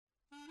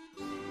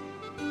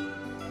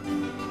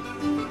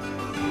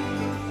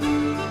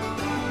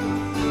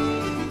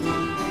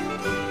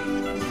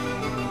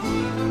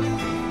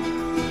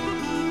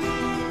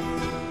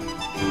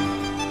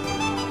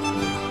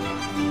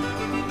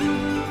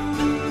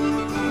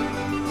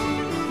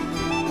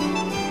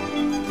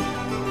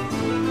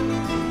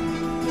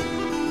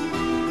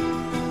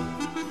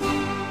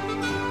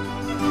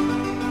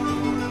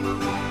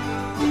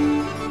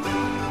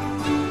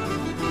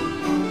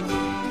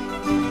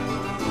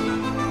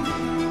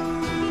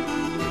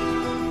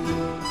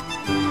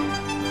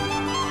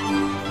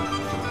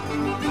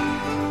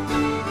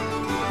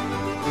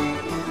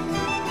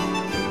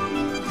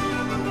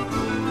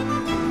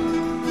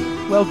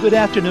Well, good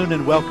afternoon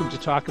and welcome to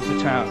Talk of the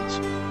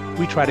Towns.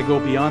 We try to go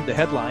beyond the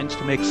headlines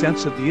to make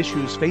sense of the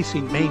issues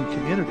facing Maine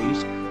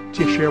communities,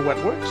 to share what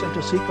works and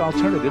to seek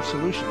alternative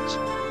solutions.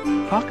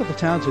 Talk of the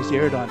Towns has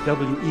aired on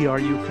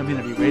WERU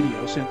Community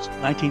Radio since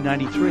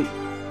 1993,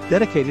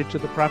 dedicated to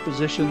the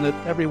proposition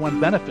that everyone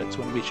benefits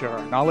when we share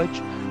our knowledge,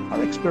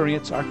 our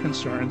experience, our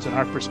concerns, and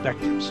our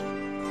perspectives.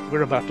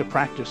 We're about to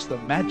practice the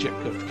magic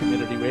of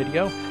community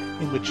radio,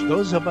 in which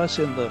those of us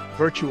in the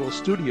virtual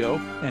studio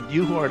and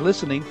you who are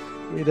listening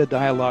create a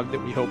dialogue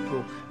that we hope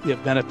will be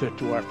of benefit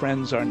to our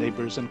friends, our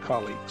neighbors, and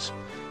colleagues.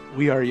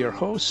 We are your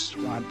hosts,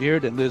 Ron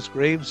Beard and Liz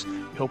Graves.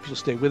 We hope you'll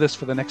stay with us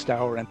for the next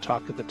hour and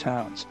talk of the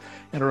towns.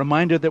 And a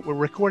reminder that we're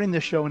recording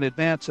this show in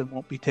advance and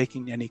won't be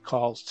taking any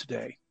calls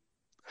today.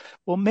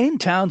 Well, Maine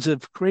towns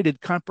have created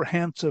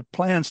comprehensive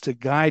plans to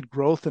guide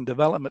growth and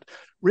development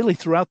really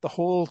throughout the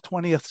whole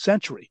 20th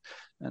century.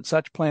 And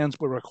such plans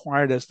were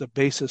required as the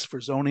basis for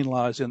zoning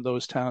laws in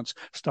those towns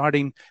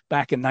starting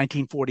back in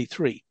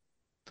 1943.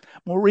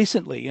 More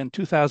recently, in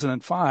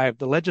 2005,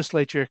 the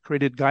legislature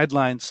created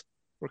guidelines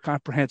for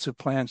comprehensive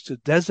plans to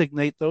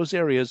designate those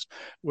areas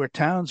where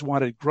towns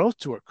wanted growth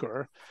to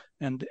occur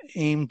and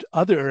aimed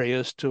other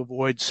areas to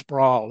avoid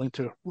sprawl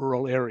into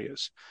rural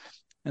areas.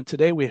 And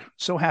today we're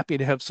so happy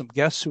to have some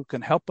guests who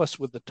can help us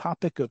with the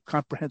topic of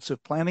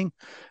comprehensive planning.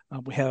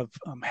 We have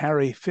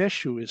Harry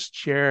Fish, who is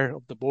chair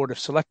of the Board of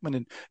Selectmen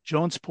in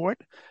Jonesport,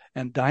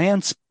 and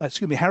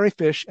Harry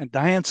Fish and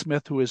Diane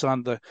Smith, who is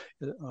on the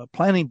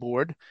planning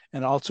board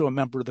and also a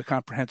member of the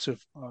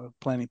comprehensive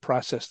planning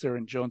process there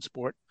in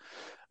Jonesport.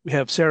 We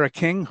have Sarah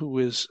King, who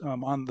is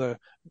on the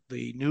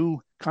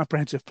new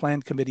comprehensive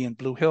plan committee in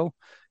Blue Hill,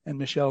 and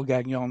Michelle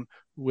Gagnon,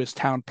 who is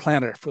town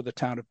planner for the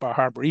town of Bar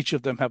Harbor. Each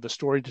of them have a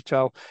story to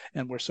tell,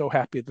 and we're so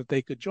happy that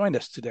they could join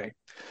us today.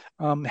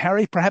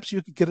 Harry, perhaps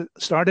you could get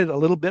started a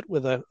little bit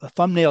with a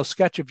thumbnail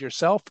sketch of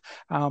yourself,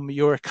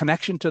 your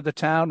connection to the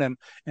town,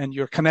 and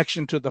your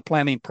connection to the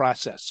planning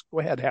process. Go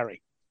ahead,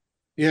 Harry.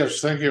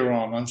 Yes, thank you,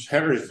 Ron. I'm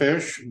Harry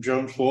Fish,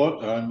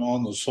 Jonesport. I'm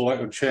on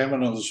the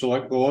chairman of the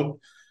select board.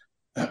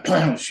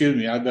 Excuse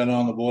me, I've been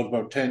on the board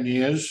about 10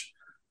 years.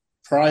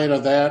 Prior to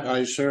that,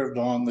 I served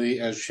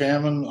as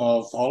chairman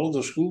of all of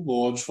the school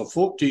boards for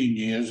 14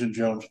 years in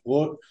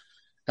Jonesport,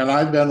 and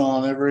I've been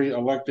on every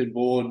elected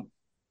board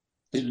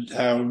in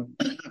town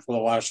for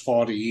the last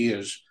 40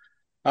 years.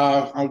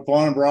 I was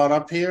born and brought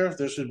up here.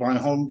 This is my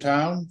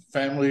hometown.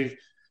 Family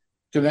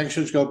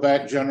connections go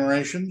back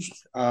generations.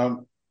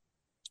 So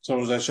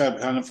as I said,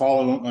 kind of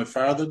following what my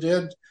father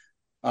did.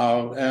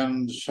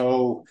 And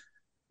so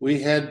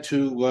we had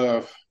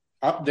to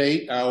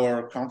update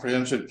our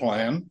comprehensive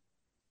plan.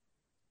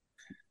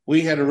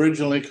 We had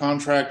originally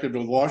contracted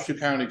with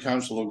Washington County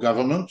Council of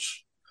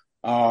Governments,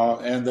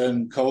 and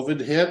then COVID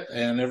hit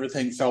and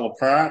everything fell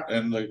apart,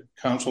 and the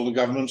Council of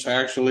Governments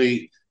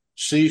actually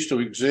ceased to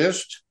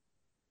exist.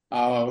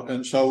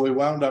 And so we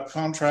wound up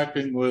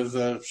contracting with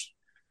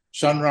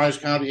Sunrise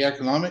County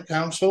Economic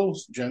Council,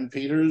 Jen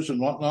Peters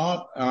and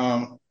whatnot,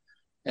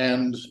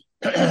 and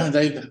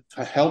they've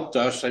helped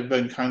us. They've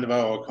been kind of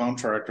our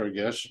contractor, I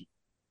guess.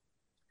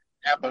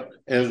 Abbott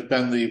has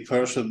been the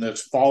person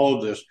that's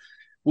followed this.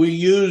 We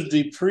used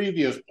the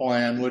previous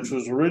plan, which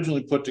was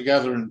originally put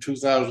together in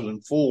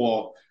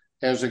 2004,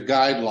 as a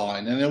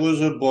guideline. And it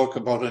was a book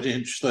about an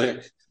inch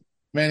thick,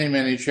 many,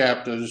 many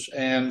chapters.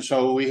 And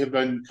so we have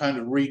been kind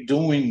of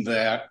redoing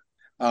that,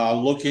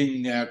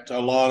 looking at a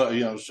lot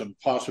of, some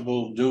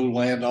possible new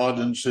land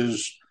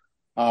ordinances.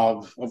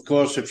 Of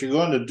course, if you're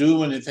going to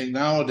do anything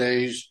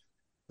nowadays,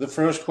 the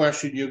first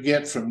question you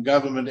get from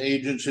government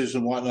agencies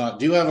and whatnot,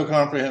 do you have a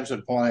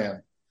comprehensive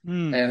plan?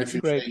 And if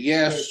you say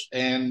yes,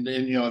 and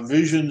in your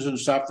visions and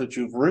stuff that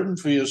you've written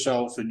for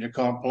yourself in your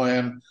comp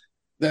plan,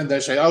 then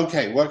they say,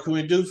 okay, what can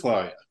we do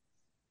for you?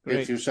 Great.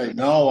 If you say,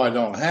 no, I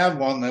don't have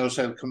one, they'll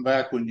say, come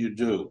back when you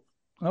do.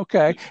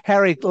 Okay.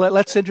 Harry,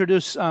 let's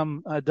introduce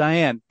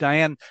Diane.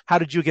 Diane, how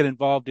did you get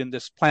involved in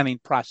this planning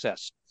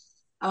process?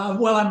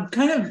 Well,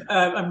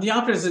 I'm the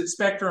opposite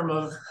spectrum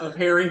of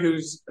Harry,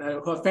 whose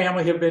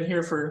family have been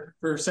here for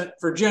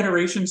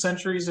generations,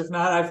 centuries, if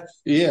not. I've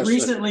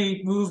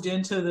recently moved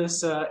into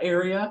this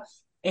area,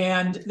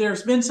 and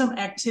there's been some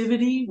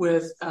activity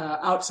with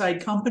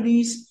outside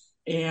companies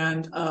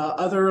and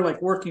other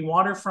like working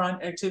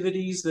waterfront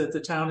activities that the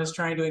town is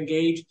trying to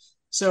engage.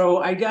 So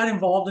I got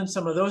involved in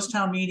some of those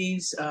town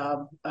meetings,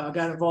 got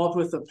involved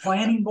with the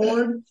planning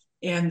board.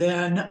 And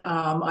then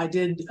I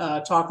did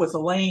talk with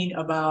Elaine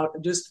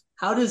about just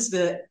how does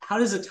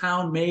a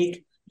town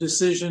make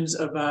decisions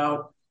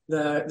about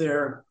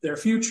their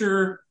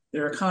future,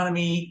 their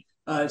economy,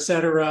 et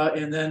cetera.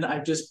 And then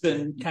I've just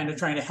been kind of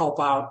trying to help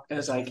out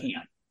as I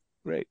can.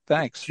 Great,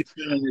 thanks. She's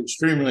been an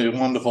extremely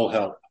wonderful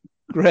help.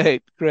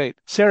 Great.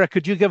 Sarah,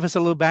 could you give us a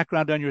little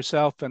background on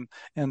yourself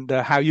and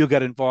how you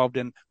got involved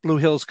in Blue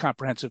Hills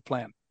Comprehensive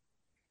Plan?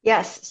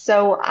 Yes,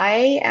 so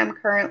I am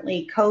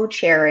currently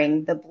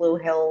co-chairing the Blue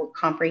Hill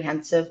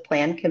Comprehensive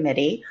Plan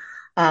Committee.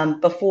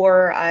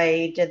 Before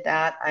I did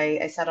that,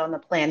 I sat on the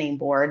planning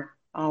board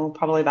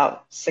probably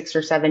about 6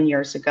 or 7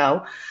 years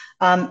ago.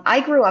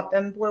 I grew up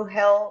in Blue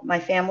Hill. My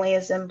family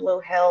is in Blue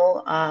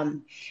Hill.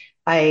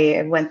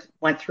 I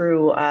went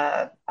through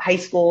high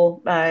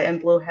school in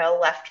Blue Hill,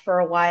 left for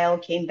a while,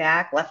 came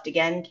back, left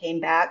again, came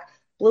back.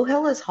 Blue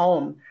Hill is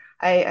home.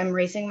 I'm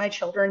raising my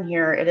children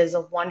here. It is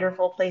a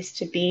wonderful place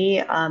to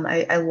be.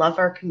 I love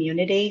our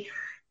community,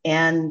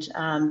 and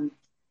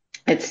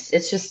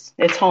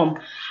it's home.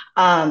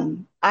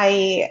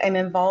 I am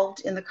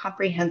involved in the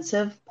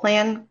comprehensive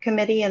plan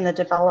committee and the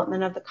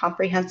development of the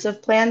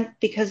comprehensive plan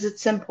because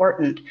it's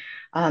important.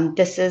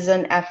 This is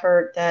an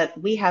effort that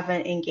we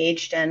haven't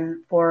engaged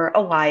in for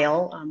a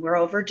while. We're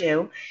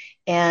overdue,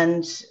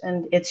 and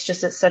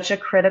it's such a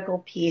critical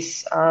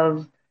piece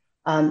of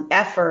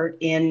effort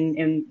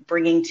in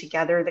bringing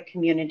together the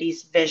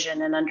community's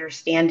vision and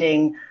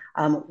understanding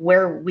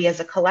where we as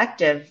a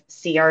collective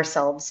see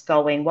ourselves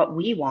going, what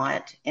we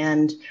want.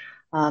 And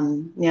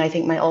I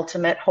think my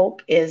ultimate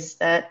hope is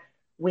that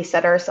we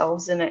set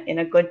ourselves in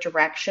a good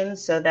direction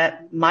so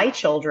that my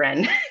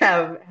children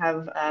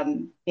have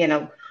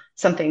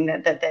something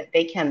that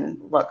they can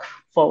look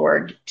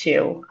forward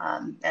to,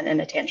 and in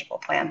a tangible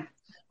plan.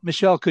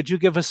 Michelle, could you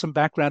give us some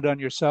background on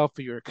yourself,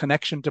 your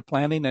connection to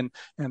planning, and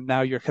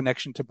now your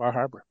connection to Bar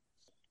Harbor?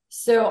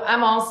 So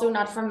I'm also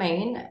not from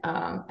Maine.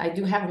 I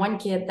do have one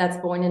kid that's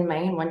born in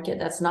Maine, one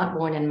kid that's not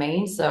born in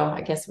Maine. So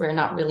I guess we're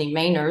not really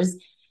Mainers.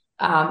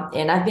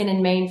 And I've been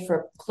in Maine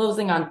for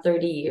closing on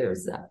 30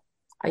 years.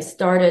 I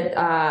started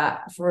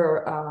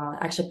for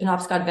actually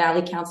Penobscot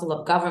Valley Council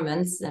of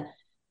Governments,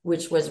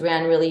 which was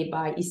ran really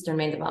by Eastern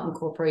Maine Development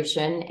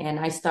Corporation. And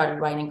I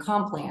started writing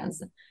comp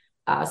plans.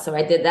 So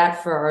I did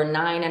that for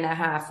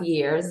 9.5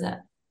 years.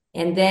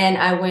 And then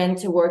I went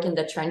to work in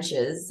the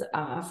trenches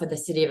for the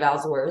city of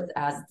Ellsworth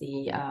as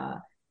the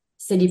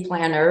city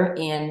planner.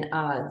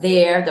 And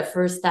there, the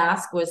first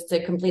task was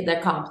to complete the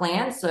comp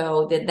plan.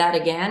 So did that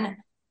again.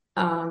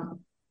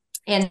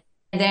 And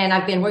then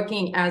I've been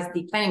working as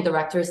the planning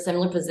director,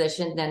 similar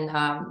position than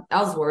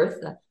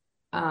Ellsworth.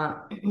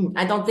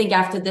 I don't think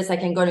after this I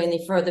can go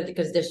any further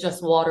because there's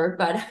just water,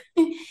 but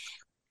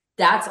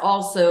that's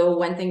also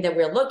one thing that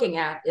we're looking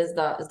at is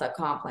the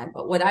comp plan.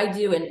 But what I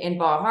do in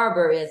Bar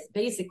Harbor is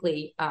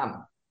basically, and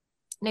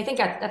I think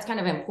that's kind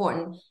of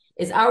important,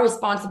 is our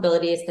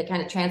responsibility is to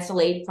kind of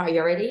translate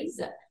priorities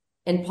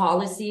and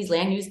policies,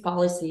 land use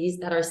policies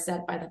that are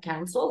set by the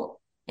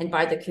council and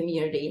by the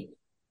community,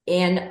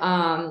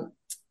 and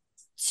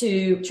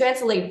to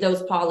translate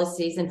those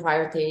policies and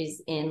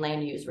priorities in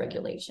land use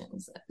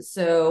regulations.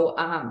 So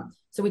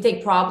we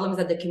take problems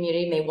that the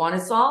community may want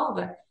to solve,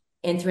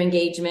 and through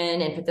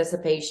engagement and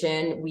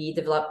participation, we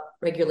develop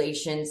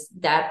regulations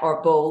that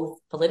are both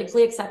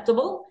politically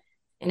acceptable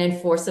and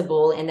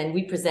enforceable. And then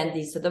we present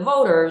these to the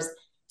voters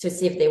to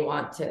see if they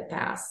want to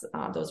pass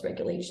those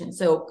regulations.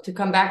 So to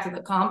come back to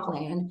the comp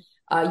plan,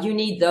 you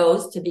need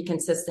those to be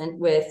consistent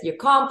with your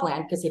comp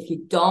plan, because if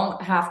you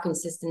don't have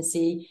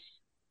consistency,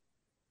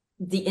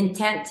 the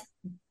intent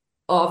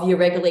of your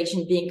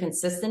regulation being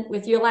consistent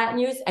with your land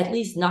use, at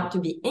least not to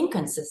be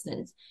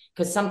inconsistent,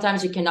 because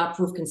sometimes you cannot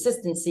prove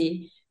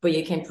consistency, but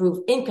you can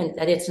prove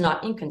that it's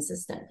not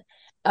inconsistent.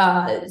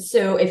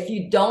 So if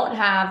you don't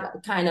have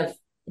kind of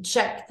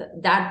checked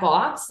that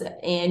box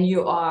and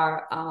you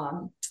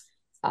are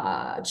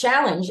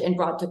challenged and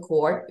brought to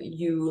court,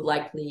 you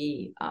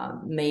likely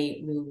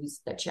may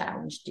lose the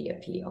challenge, the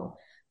appeal.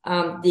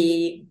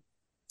 The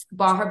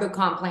Bar Harbor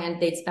comp plan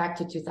dates back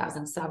to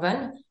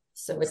 2007.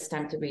 So it's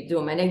time to redo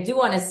them. And I do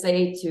want to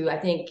say I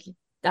think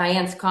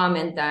Diane's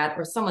comment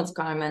or someone's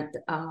comment,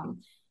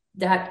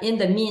 that in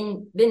the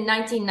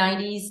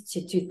mid-1990s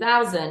to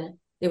 2000,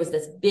 there was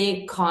this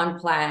big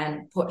comp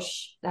plan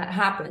push that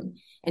happened.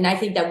 And I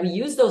think that we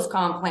use those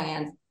comp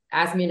plans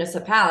as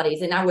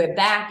municipalities. And now we're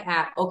back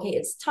at, okay,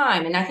 it's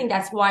time. And I think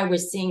that's why we're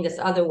seeing this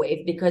other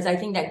wave, because I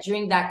think that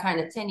during that kind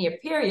of 10-year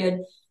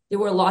period, there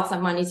were lots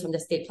of monies from the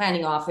state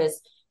planning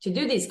office to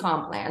do these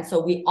comp plans.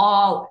 So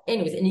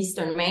anyways, in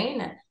Eastern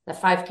Maine, the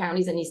 5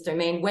 counties in Eastern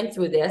Maine went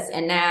through this,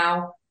 and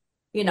now,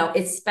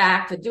 it's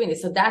back to doing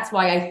this. So that's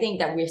why I think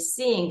that we're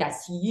seeing that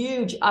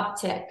huge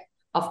uptick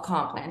of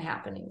comp plan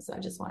happening. So I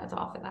just wanted to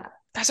offer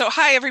that. So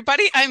hi,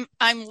 everybody.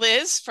 I'm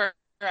Liz for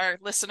our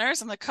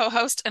listeners. I'm the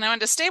co-host, and I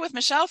wanted to stay with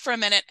Michelle for a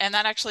minute, and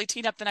that actually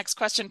teed up the next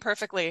question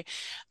perfectly.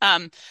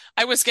 I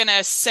was going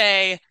to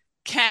say,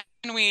 can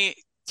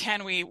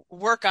we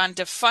work on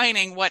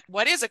defining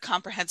what is a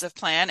comprehensive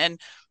plan? And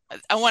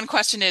one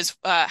question is,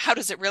 how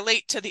does it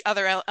relate to the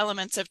other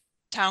elements of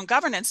town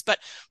governance? But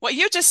what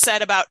you just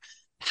said about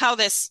how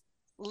this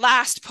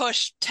last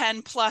push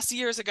 10 plus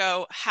years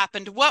ago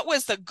happened, what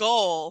was the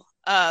goal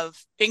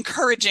of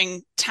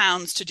encouraging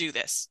towns to do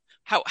this?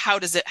 How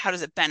does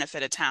it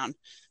benefit a town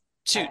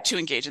to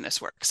engage in this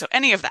work? So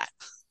any of that.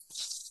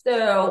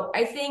 So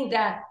I think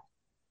that,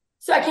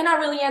 I cannot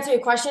really answer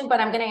your question, but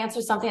I'm going to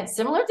answer something that's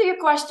similar to your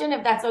question,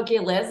 if that's okay,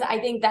 Liz. I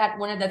think that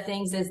one of the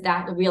things is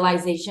that the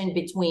realization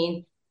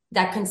between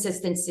that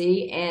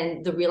consistency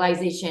and the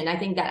realization, I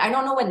think that, I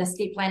don't know when the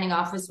state planning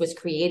office was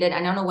created.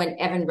 I don't know when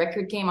Evan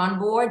Rickard came on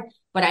board,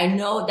 but I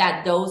know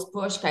that those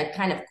push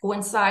kind of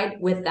coincide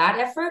with that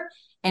effort.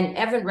 And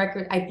Evan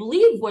Rickert, I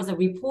believe, was a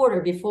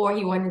reporter before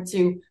he went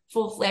into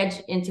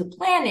full-fledged into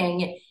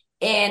planning.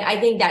 And I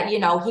think that, he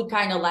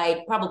kind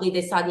of probably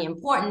they saw the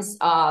importance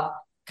of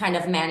kind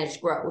of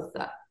managed growth.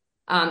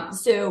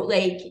 So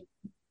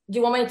do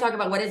you want me to talk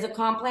about what is a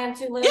comp plan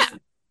too, Liz?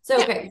 Yeah.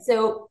 Okay.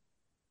 So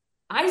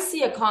I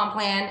see a comp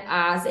plan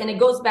as, and it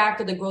goes back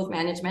to the Growth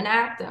Management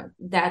Act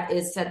that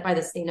is set by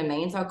the state of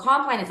Maine. So a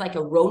comp plan is like a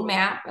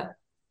roadmap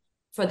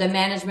for the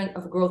management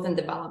of growth and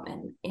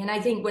development. And I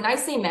think when I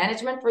say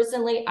management,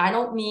 personally, I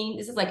don't mean,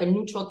 this is like a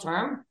neutral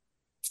term.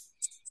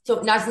 So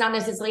that's not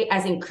necessarily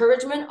as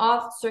encouragement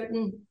of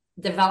certain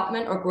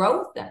development or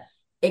growth.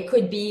 It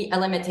could be a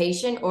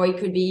limitation, or it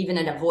could be even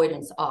an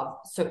avoidance of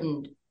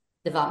certain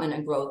development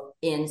and growth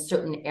in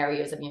certain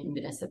areas of your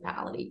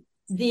municipality.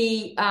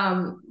 The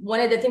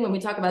one of the things when we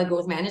talk about the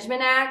Growth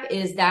Management Act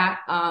is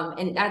that,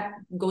 and that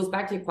goes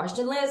back to your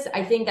question, Liz,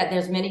 I think that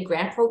there's many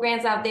grant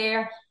programs out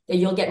there that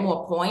you'll get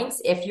more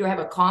points if you have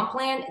a comp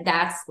plan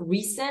that's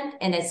recent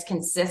and is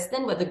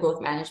consistent with the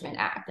Growth Management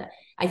Act.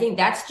 I think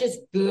that's just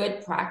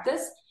good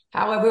practice.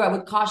 However, I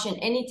would caution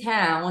any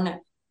town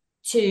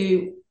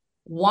to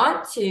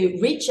want to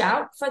reach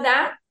out for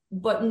that,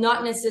 but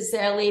not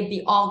necessarily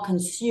be all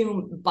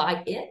consumed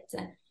by it.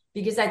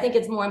 Because I think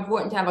it's more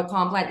important to have a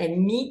comp plan that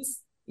meets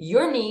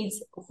your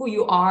needs, who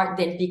you are,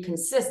 than be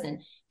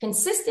consistent.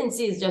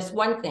 Consistency is just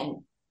one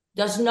thing.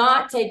 Does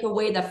not take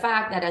away the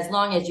fact that as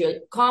long as your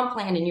comp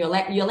plan and your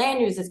land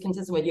use is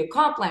consistent with your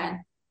comp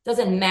plan,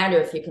 doesn't matter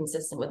if you're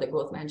consistent with the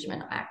Growth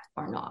Management Act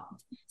or not.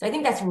 So I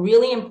think that's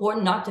really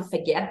important not to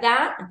forget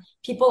that.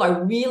 People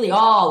are really,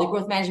 the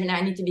Growth Management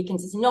Act need to be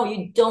consistent. No,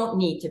 you don't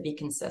need to be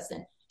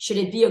consistent. Should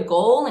it be a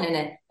goal and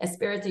an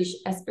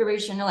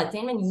aspirational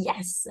attainment?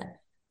 Yes,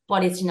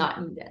 but it's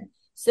not needed.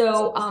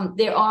 So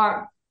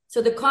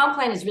so the comp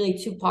plan is really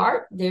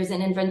two-part. There's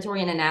an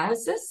inventory and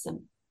analysis.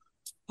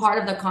 Part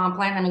of the comp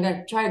plan, and I'm going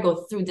to try to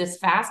go through this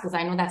fast because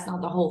I know that's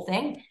not the whole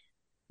thing.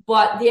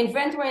 But the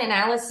inventory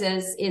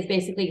analysis is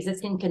basically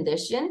existing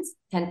conditions,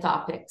 10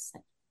 topics.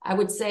 I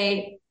would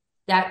say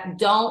that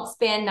don't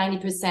spend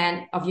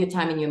 90% of your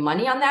time and your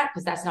money on that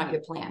because that's not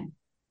your plan.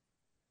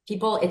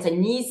 People, it's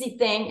an easy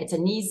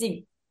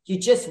thing. You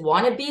just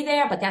want to be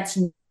there, but that's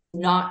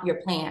not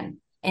your plan.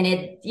 And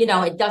it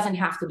doesn't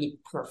have to be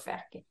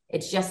perfect.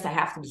 It's just to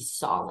have to be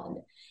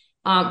solid.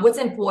 What's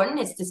important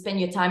is to spend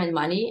your time and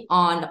money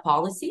on the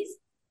policies,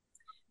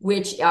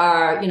 which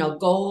are,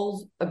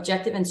 goals,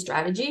 objective, and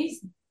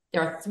strategies.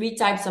 There are 3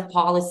 types of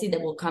policy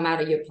that will come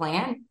out of your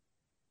plan.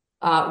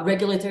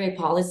 Regulatory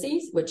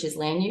policies, which is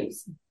land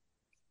use.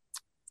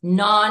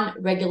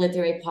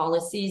 Non-regulatory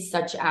policies,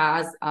 such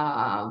as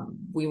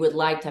we would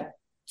like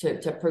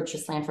to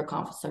purchase land for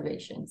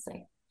conservation,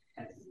 say.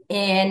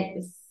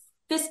 And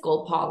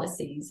fiscal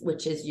policies,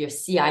 which is your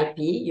CIP,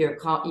 your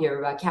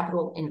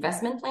capital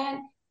investment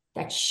plan,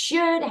 that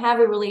should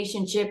have a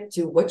relationship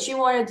to what you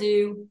want to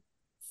do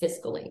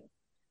fiscally.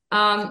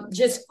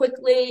 Just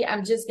quickly,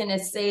 I'm just going to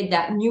say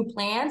that new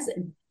plans.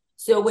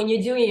 So when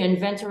you do your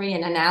inventory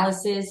and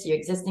analysis, your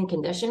existing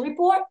condition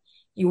report,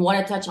 you want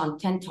to touch on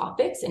 10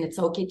 topics, and it's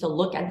okay to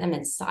look at them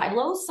in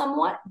silos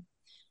somewhat.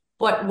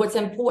 But what's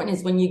important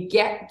is when you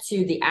get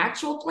to the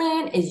actual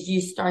plan is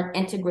you start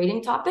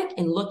integrating topic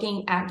and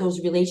looking at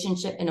those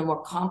relationships in a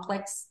more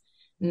complex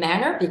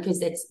manner,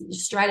 because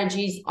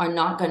strategies are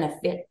not going to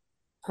fit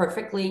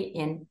perfectly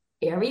in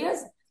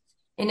areas.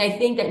 And I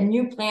think that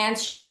new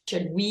plans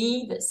should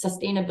weave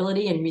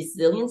sustainability and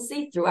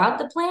resiliency throughout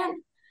the plan.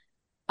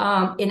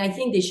 And I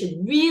think they should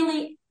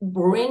really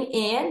bring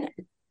in,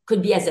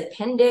 could be as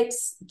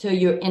appendix to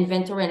your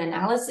inventory and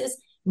analysis,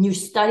 new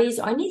studies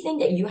or anything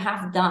that you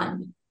have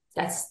done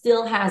that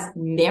still has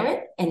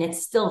merit and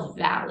it's still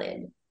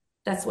valid.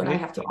 That's what I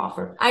have to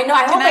offer. I know.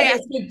 I hope I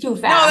didn't speak too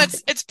fast.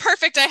 No, it's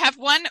perfect. I have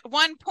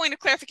one point of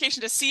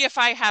clarification to see if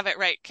I have it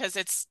right, because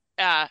it's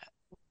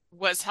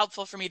was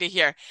helpful for me to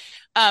hear.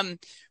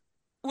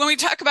 When we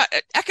talk about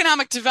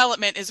economic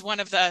development is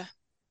one of the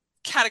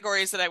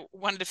categories that I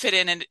wanted to fit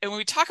in. And when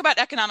we talk about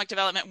economic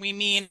development, we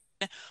mean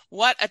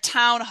what a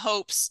town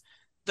hopes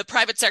the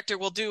private sector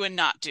will do and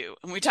not do.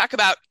 And we talk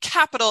about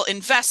capital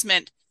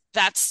investment,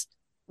 that's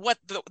what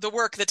the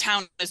work the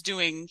town is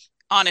doing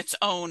on its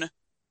own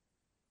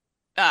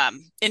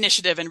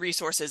initiative and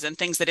resources and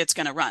things that it's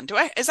going to run.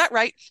 Is that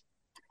right?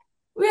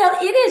 Well,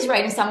 it is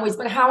right in some ways,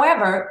 but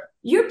however,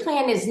 your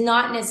plan is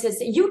not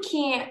necessary. You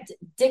can't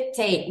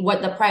dictate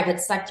what the private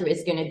sector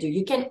is going to do.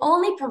 You can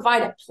only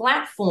provide a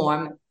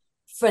platform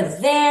for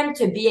them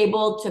to be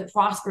able to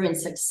prosper and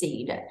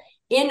succeed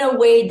in a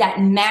way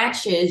that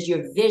matches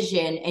your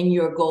vision and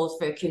your goals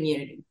for a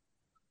community.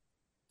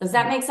 Does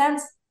that make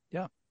sense?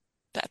 Yeah.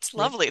 That's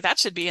lovely. That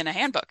should be in a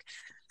handbook.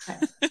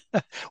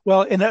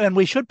 Well, and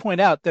we should point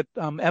out that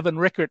Evan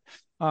Rickert,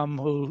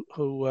 who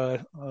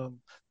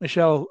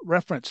Michelle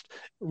referenced,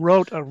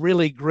 wrote a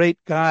really great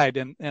guide.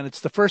 And it's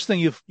the first thing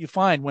you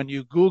find when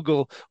you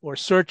Google or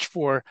search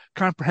for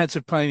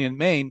comprehensive planning in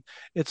Maine.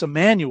 It's a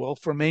manual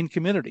for Maine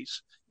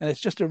communities. And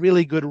it's just a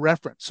really good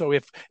reference. So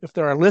if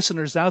there are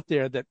listeners out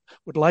there that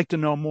would like to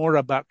know more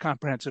about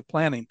comprehensive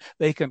planning,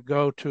 they can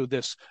go to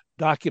this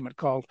document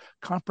called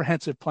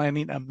Comprehensive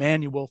Planning, a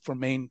Manual for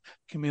Maine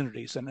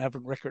Communities. And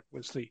Evan Rickert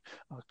was the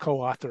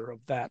co-author of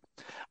that.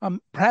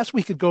 Perhaps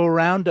we could go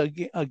around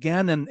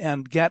again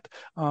and get,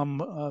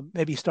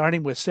 maybe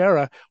starting with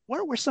Sarah,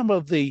 what were some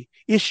of the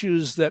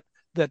issues that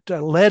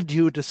led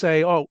you to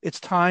say, oh,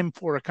 it's time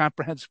for a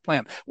comprehensive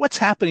plan? What's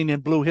happening in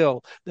Blue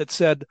Hill that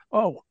said,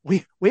 oh,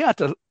 we ought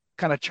to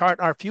kind of chart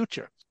our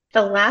future?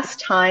 The last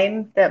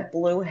time that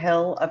Blue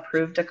Hill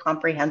approved a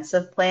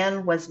comprehensive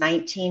plan was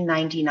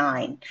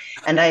 1999.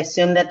 And I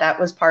assume that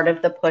was part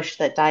of the push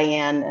that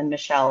Diane and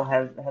Michelle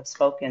have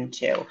spoken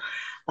to.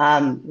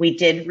 We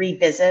did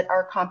revisit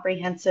our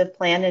comprehensive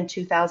plan in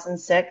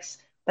 2006,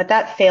 but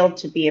that failed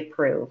to be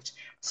approved.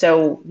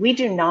 So we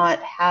do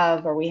not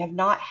have, or we have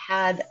not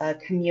had, a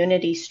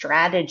community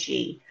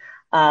strategy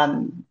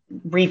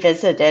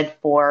revisited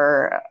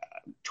for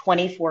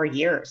 24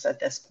 years at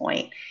this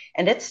point.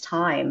 And it's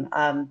time.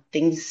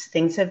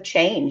 Things have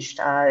changed.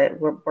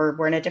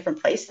 We're in a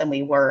different place than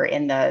we were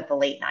in the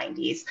late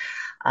 90s.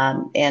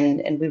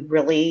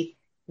 And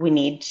we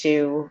need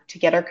to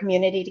get our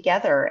community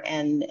together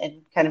and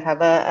kind of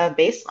have a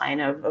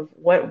baseline of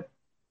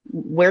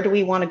where do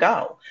we want to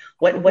go?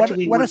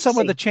 What are some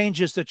of the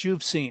changes that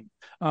you've seen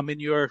in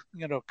your,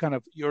 kind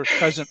of your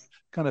present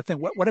kind of thing?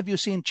 What have you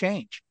seen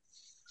change?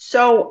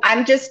 So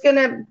I'm just going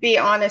to be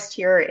honest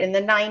here. In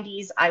the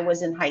 90s, I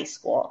was in high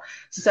school.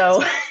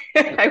 So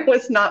I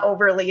was not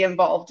overly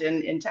involved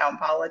in town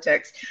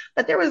politics.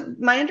 But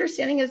my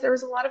understanding is there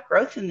was a lot of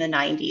growth in the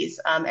 90s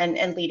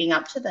and leading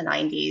up to the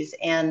 90s.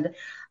 And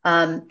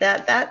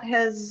that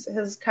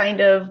has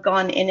kind of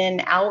gone in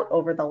and out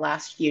over the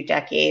last few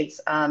decades.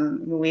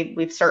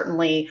 We've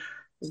certainly,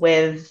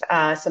 with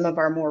some of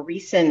our more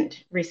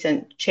recent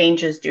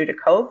changes due to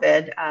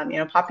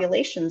COVID,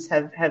 populations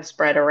have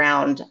spread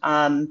around.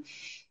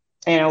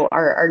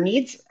 Our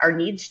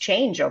needs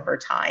change over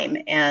time,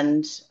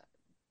 and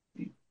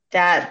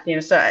that,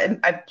 so I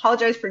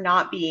apologize for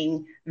not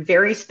being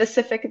very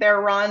specific there,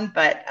 Ron,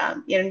 but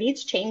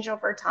needs change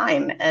over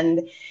time,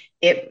 and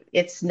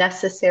it's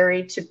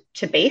necessary to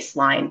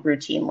baseline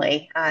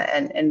routinely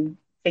and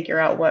figure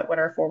out what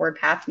our forward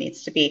path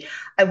needs to be.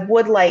 I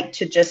would like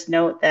to just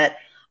note that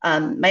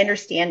my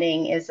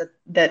understanding is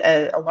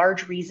that a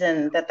large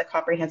reason that the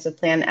comprehensive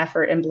plan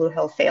effort in Blue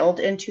Hill failed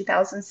in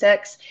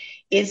 2006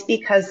 is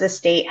because the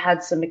state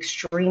had some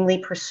extremely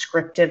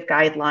prescriptive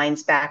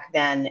guidelines back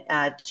then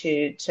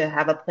to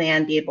have a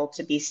plan be able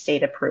to be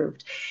state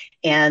approved.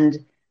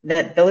 And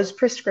that those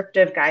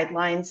prescriptive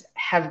guidelines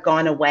have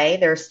gone away.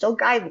 There are still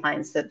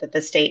guidelines that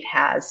the state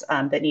has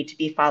that need to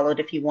be followed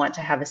if you want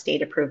to have a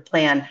state approved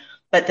plan.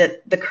 But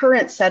the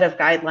current set of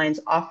guidelines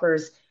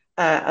offers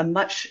a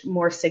much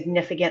more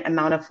significant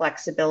amount of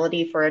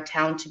flexibility for a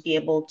town to be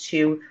able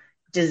to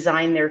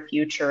design their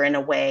future in a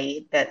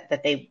way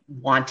that they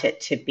want it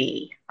to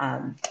be.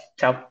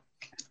 So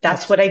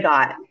that's what I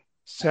got.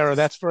 Sarah,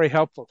 that's very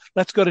helpful.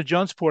 Let's go to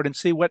Jonesport and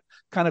see what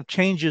kind of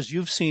changes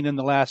you've seen in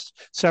the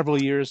last several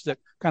years that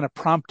kind of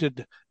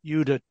prompted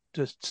you to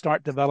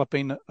start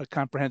developing a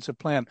comprehensive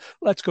plan.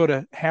 Let's go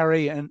to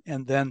Harry and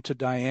then to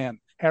Diane.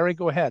 Harry,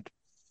 go ahead.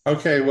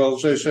 Okay, well,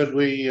 as I said,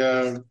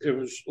 it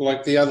was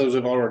like the others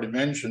have already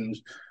mentioned.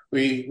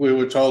 We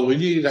were told we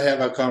needed to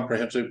have a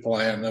comprehensive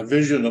plan, a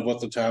vision of what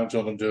the town's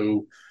going to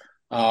do.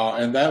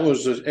 And that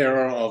was the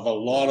era of a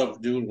lot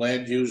of new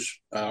land use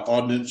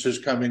ordinances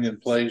coming in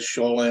place,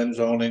 shoreline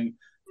zoning,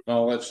 and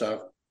all that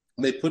stuff.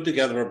 They put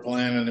together a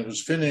plan, and it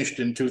was finished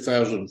in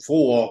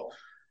 2004.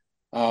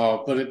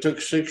 But it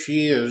took 6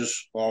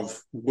 years of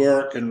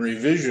work and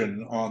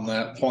revision on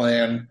that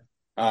plan,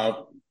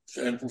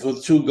 and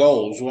with two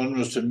goals. One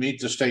was to meet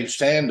the state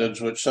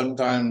standards, which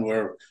sometimes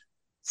were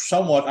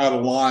somewhat out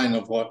of line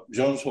of what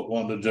Jonesport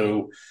wanted to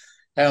do,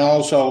 and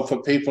also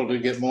for people to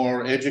get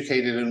more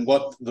educated in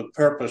what the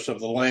purpose of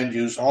the land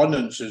use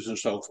ordinances and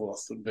so forth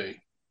would be.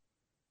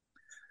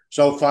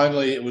 So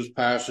finally, it was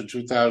passed in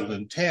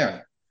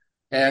 2010,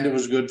 and it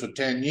was good for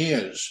 10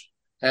 years.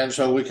 And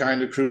so we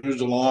kind of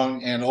cruised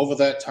along, and over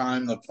that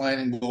time, the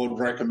planning board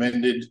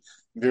recommended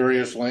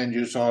various land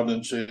use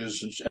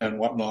ordinances and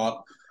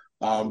whatnot.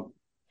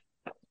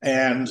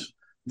 And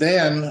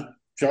then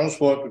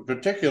Jonesport in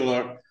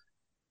particular,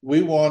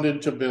 we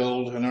wanted to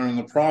build and are in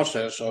the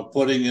process of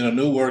putting in a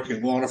new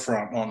working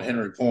waterfront on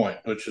Henry Point,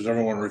 which, as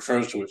everyone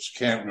refers to, it's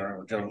Campground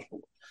with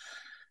Jonesport.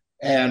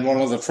 And one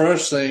of the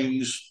first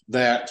things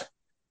that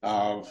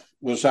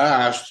was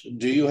asked,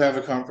 do you have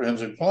a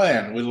comprehensive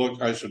plan?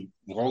 I said,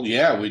 well,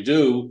 yeah, we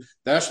do.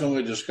 That's when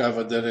we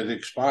discovered that it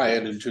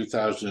expired in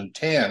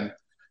 2010.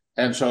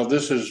 And so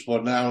this is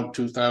now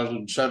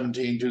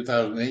 2017,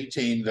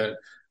 2018, that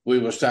we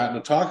were starting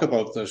to talk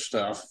about this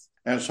stuff.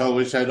 And so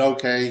we said,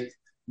 okay,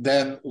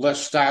 then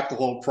let's start the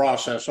whole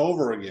process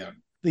over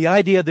again. the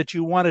idea that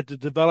you wanted to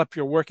develop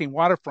your working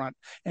waterfront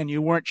and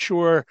you weren't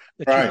sure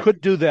that you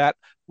could do that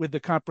with the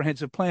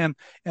comprehensive plan.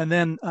 And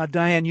then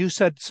Diane, you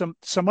said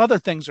some other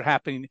things are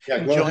happening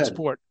in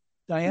Jonesport.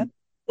 Diane?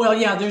 Well,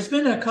 yeah, there's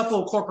been a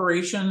couple of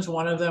corporations.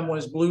 One of them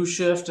was Blue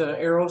Shift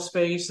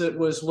Aerospace that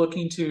was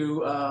looking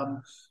to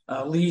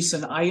lease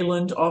an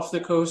island off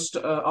the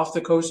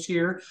coast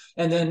here.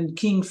 And then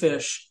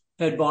Kingfish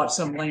had bought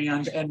some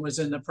land and was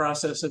in the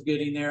process of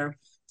getting their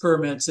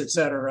permits, et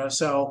cetera.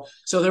 So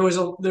there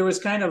was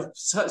kind of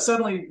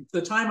suddenly,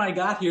 the time I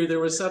got here, there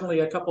was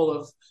suddenly a couple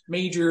of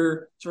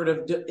major sort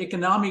of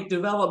economic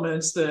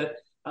developments that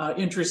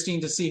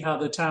interesting to see how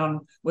the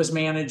town was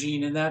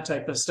managing and that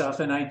type of stuff.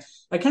 And I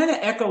kind of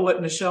echo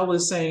what Michelle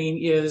is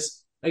saying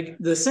is like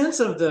the sense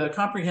of the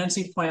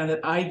comprehensive plan that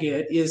I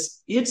get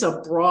is it's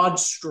a broad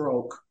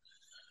stroke.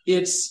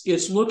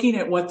 It's looking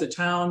at what the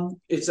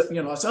town it's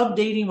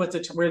updating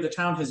where the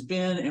town has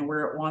been and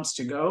where it wants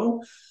to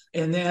go.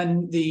 And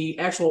then the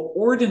actual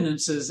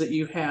ordinances that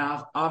you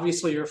have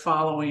obviously are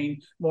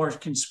following more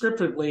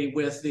conscriptively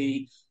with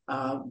the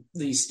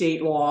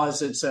state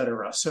laws, et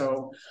cetera.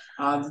 So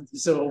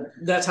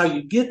that's how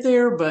you get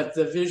there. But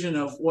the vision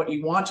of what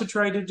you want to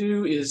try to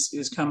do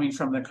is coming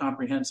from the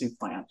comprehensive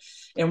plan.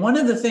 And one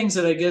of the things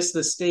that I guess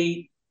the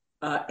state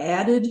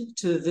added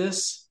to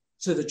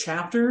the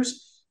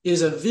chapters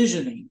is a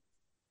visioning.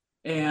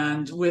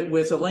 And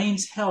with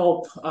Elaine's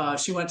help,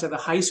 she went to the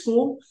high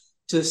school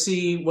to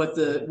see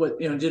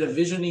did a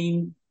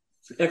visioning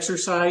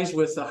exercise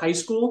with the high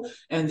school,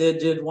 and then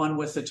did one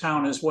with the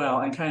town as well,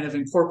 and kind of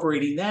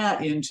incorporating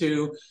that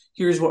into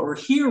here's what we're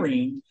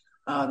hearing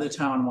the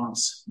town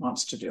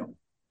wants to do.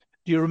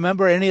 Do you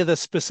remember any of the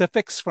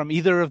specifics from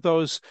either of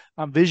those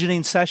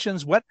visioning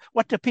sessions? What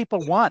do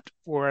people want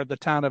for the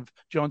town of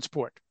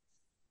Jonesport?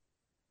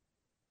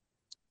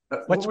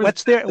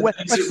 What's the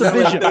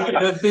vision?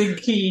 The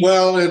big key.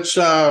 Well, it's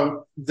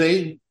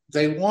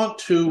they want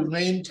to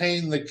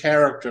maintain the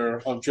character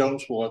of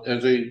Jonesport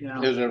as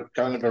a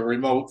kind of a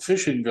remote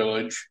fishing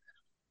village.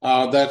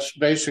 That's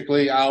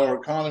basically our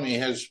economy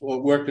has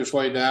worked its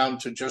way down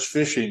to just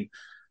fishing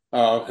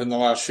in the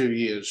last few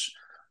years.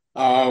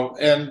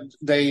 And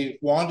they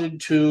wanted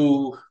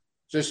to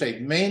just say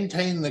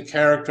maintain the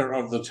character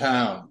of the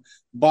town,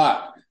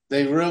 but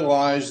they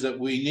realized that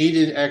we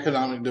needed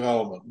economic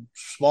development,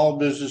 small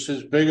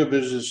businesses, bigger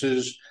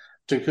businesses,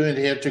 to come in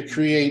here to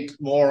create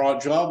more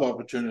job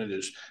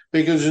opportunities.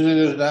 Because it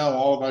is now,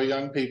 all of our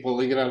young people,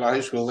 they get out of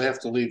high school, they have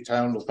to leave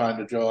town to find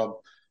a job,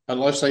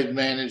 unless they've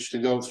managed to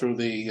go through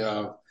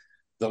the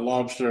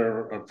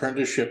lobster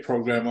apprenticeship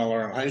program while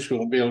they're in high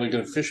school and be able to get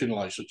a fishing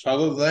license.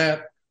 Other than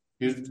that,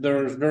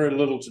 there is very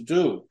little to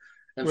do.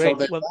 And so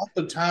they want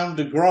the town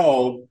to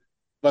grow,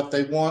 but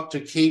they want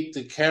to keep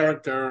the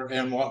character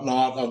and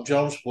whatnot of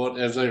Jonesport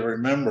as they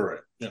remember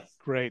it. Yeah.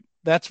 Great.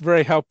 That's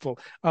very helpful.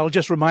 I'll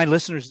just remind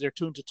listeners they're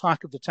tuned to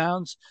Talk of the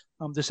Towns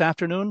this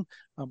afternoon.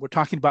 We're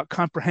talking about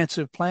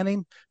comprehensive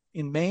planning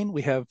in Maine.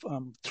 We have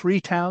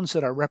 3 towns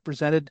that are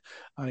represented.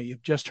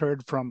 You've just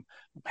heard from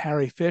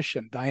Harry Fish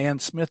and Diane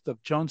Smith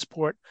of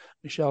Jonesport.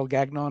 Michelle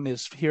Gagnon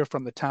is here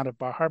from the town of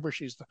Bar Harbor.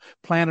 She's the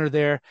planner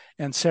there.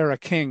 And Sarah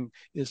King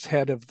is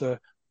head of the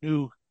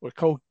new or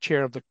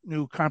co-chair of the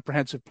new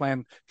comprehensive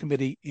plan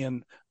committee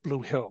in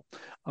Blue Hill.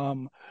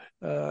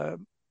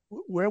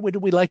 Where would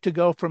we like to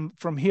go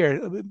from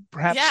here?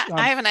 Perhaps. Yeah,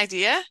 I have an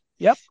idea.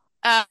 Yep.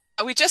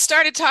 We just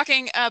started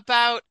talking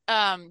about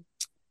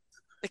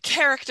the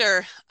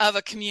character of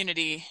a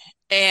community,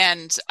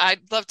 and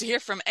I'd love to hear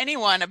from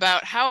anyone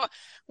about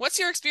what's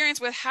your experience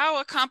with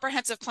how a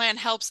comprehensive plan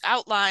helps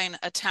outline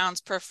a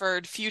town's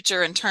preferred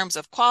future in terms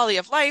of quality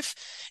of life,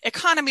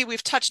 economy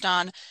we've touched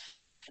on,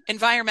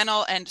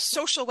 environmental and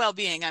social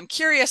well-being. I'm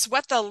curious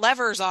what the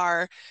levers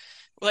are.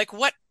 Like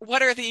what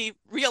are the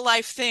real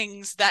life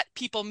things that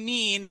people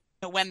mean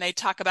when they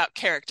talk about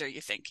character, you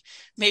think?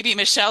 Maybe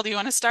Michelle, do you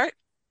want to start?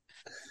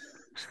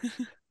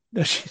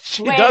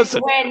 she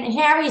doesn't. When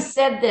Harry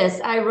said this,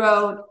 I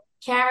wrote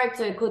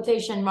character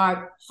quotation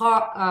mark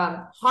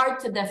hard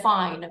to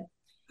define,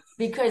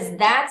 because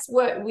that's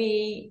what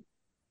we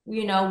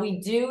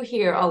do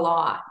hear a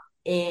lot,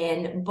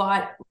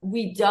 but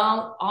we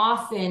don't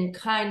often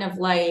kind of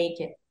like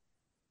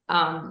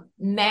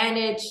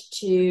manage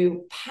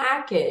to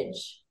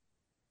package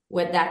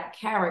what that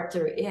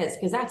character is,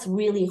 because that's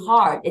really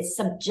hard. It's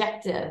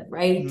subjective,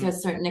 right? Mm-hmm. To a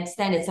certain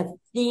extent, it's a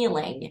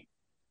feeling,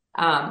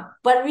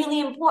 but really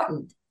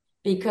important,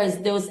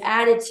 because those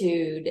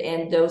attitude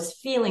and those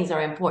feelings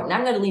are important.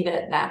 I'm going to leave it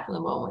at that for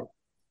the moment.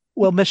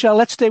 Well, Michelle,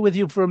 let's stay with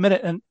you for a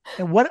minute. And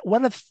what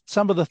are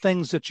some of the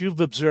things that you've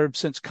observed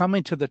since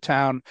coming to the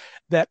town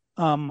that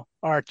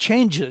are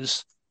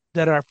changes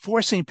that are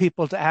forcing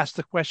people to ask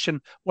the question,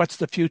 what's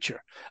the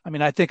future? I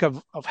mean, I think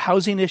of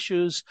housing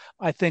issues.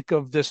 I think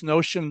of this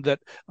notion that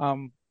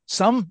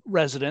some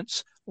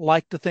residents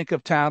like to think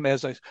of town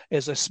as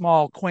a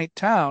small, quaint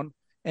town,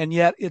 and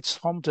yet it's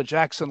home to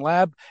Jackson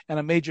Lab and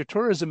a major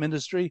tourism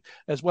industry,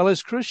 as well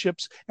as cruise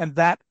ships. And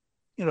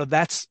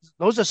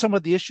those are some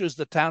of the issues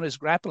the town is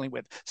grappling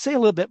with. Say a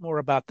little bit more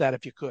about that,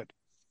 if you could.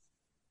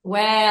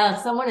 Well,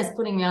 someone is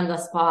putting me on the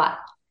spot,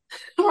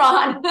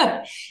 Ron.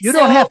 You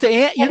don't have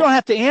to. You don't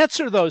have to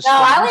answer those. No,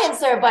 things. I'll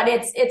answer, but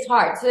it's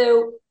hard.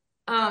 So,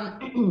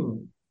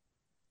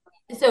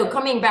 so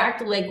coming back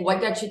to like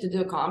what got you to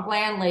do a comp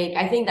plan, like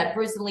I think that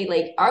personally,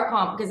 like our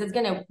comp, because it's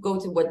gonna go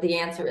to what the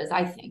answer is,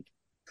 I think.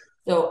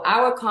 So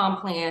our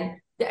comp plan,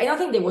 I don't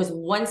think there was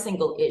one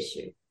single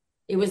issue.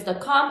 It was the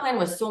comp plan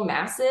was so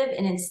massive,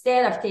 and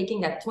instead of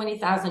taking that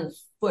 20,000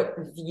 foot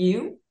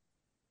view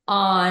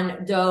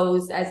on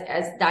those,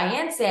 as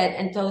Diane said,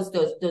 and those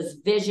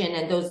vision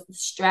and those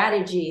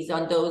strategies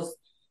on those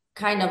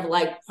kind of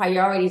like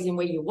priorities and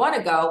where you want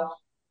to go,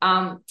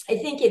 I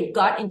think it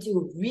got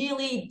into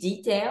really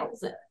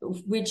details,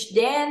 which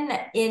then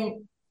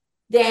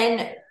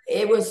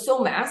it was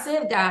so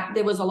massive that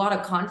there was a lot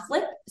of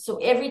conflict. So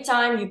every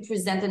time you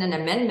presented an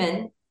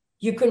amendment,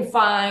 you can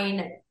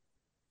find,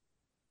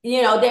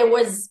 there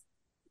was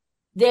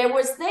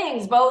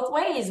things both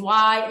ways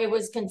why it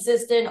was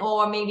consistent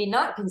or maybe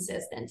not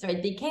consistent. So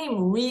it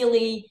became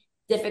really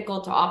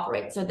difficult to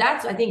operate. So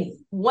that's, I think,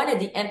 one of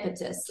the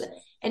impetus.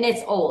 And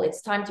it's old.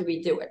 It's time to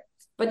redo it.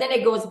 But then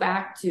it goes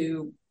back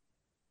to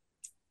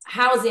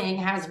housing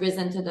has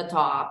risen to the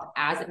top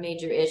as a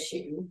major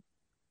issue.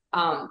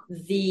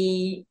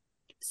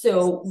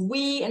 So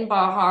we in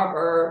Bar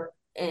Harbor,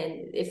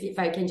 and if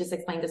I can just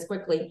explain this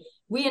quickly,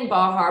 we in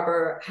Bar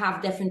Harbor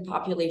have different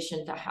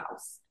population to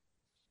house.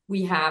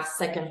 We have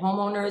second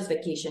homeowners,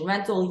 vacation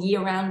rental,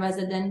 year-round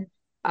resident,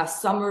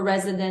 summer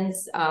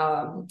residents,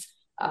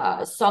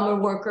 summer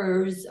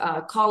workers,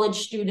 college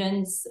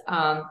students,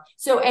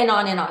 so and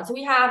on and on. So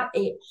we have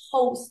a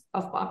host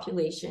of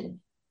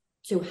population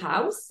to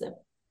house.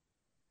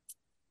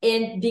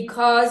 And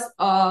because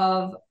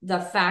of the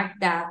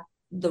fact that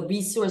the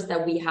resource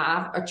that we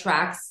have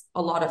attracts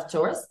a lot of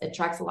tourists,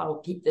 attracts a lot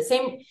of people.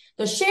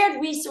 The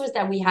shared resource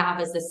that we have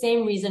is the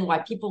same reason why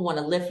people want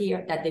to live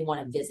here, that they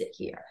want to visit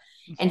here.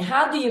 And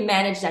how do you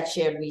manage that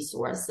shared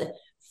resource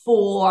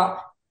for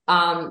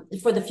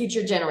the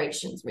future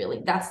generations?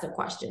 Really, that's the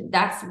question.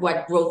 That's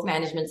what growth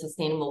management,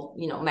 sustainable,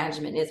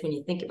 management is when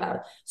you think about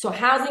it. So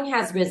housing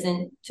has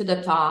risen to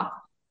the top,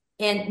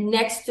 and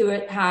next to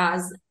it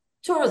has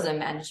tourism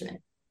management.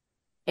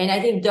 And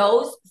I think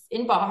those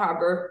in Bar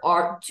Harbor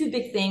are two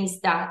big things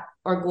that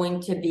are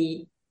going to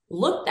be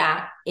looked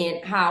at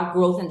in how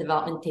growth and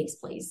development takes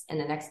place in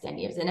the next 10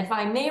 years. And if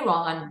I may,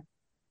 Ron,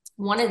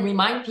 want to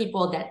remind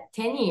people that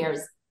 10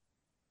 years,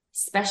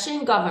 especially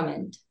in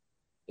government,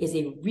 is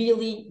a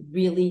really,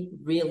 really,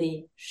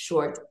 really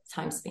short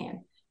time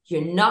span.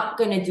 You're not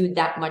going to do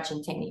that much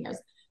in 10 years.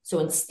 So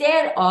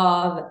instead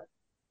of,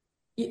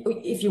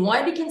 if you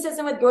want to be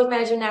consistent with Growth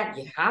Management Act,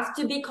 you have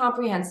to be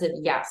comprehensive,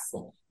 yes.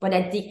 But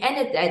at the end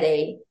of the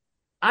day,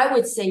 I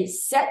would say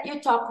set your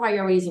top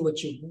priorities and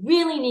what you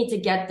really need to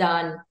get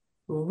done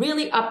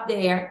really up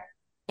there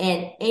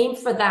and aim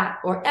for that,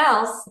 or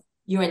else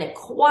you're in a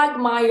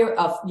quagmire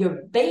of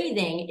you're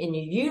bathing and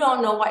you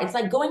don't know what. It's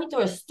like going into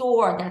a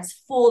store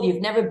that's full.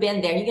 You've never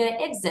been there. You're going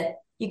to exit.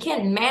 You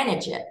can't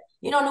manage it.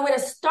 You don't know where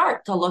to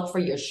start to look for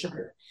your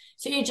shirt.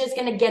 So you're just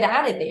going to get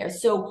out of there.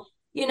 So,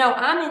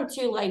 I'm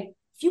into like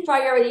few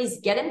priorities,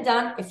 get them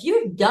done. If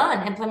you've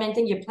done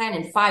implementing your plan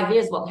in 5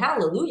 years, well,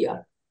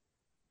 hallelujah,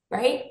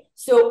 right?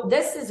 So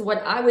this is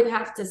what I would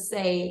have to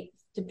say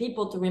to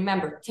people to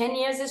remember. 10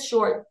 years is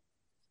short.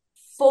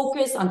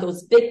 Focus on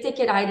those big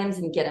ticket items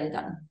and get them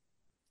done.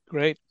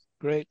 Great.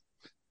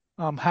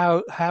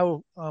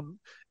 How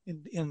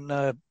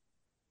in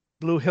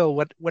Blue Hill,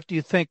 what do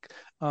you think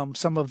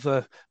some of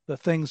the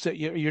things that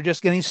you're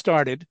just getting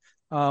started?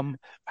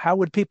 How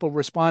would people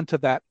respond to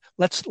that?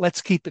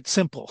 Let's keep it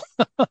simple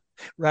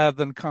rather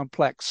than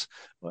complex.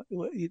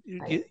 Do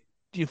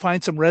you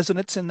find some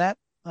resonance in that,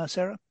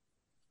 Sarah?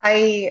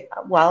 I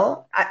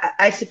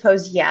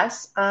suppose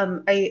yes.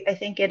 I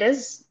think it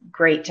is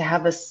great to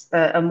have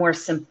a more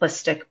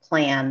simplistic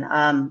plan.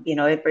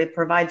 It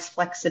provides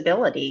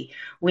flexibility.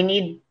 We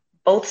need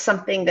both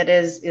something that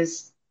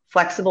is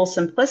flexible,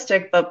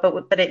 simplistic,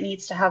 but it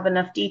needs to have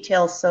enough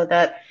details so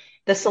that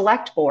the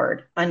select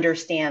board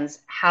understands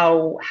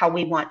how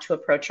we want to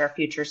approach our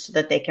future so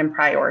that they can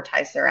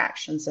prioritize their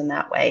actions in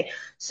that way,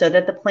 so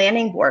that the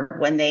planning board,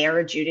 when they are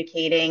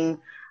adjudicating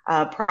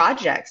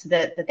projects,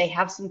 that they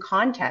have some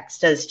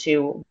context as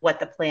to what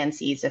the plan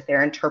sees if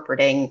they're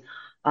interpreting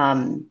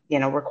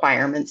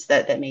requirements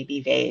that may be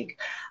vague.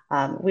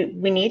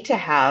 We need to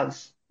have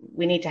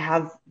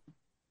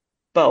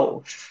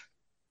both.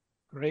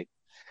 Great.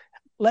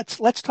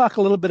 Let's talk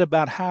a little bit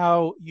about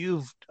how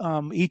you've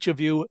each of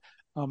you,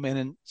 and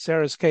in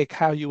Sarah's case,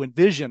 how you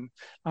envision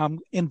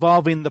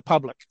involving the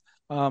public.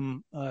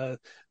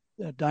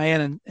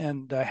 Diane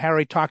and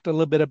Harry talked a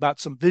little bit about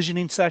some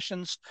visioning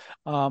sessions.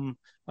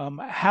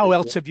 How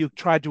else have you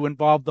tried to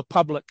involve the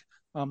public,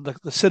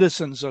 the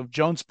citizens of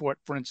Jonesport,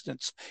 for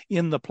instance,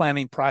 in the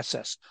planning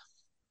process?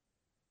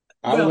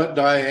 I'll let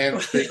Diane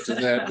speak to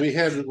that. We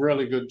had a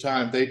really good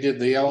time. They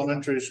did the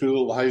elementary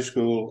school, the high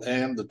school,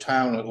 and the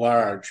town at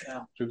large.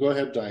 Yeah. So go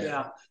ahead, Diane.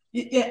 Yeah.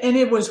 And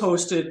it was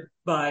hosted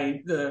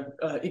by the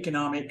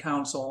Economic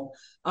Council,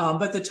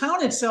 but the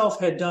town itself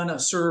had done a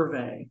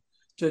survey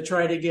to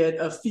try to get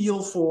a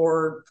feel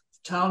for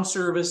town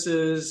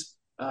services.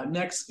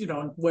 Next,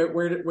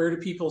 where do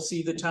people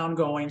see the town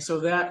going? So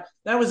that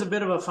was a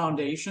bit of a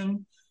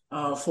foundation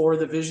for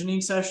the visioning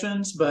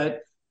sessions,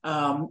 but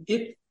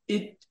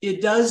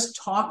it does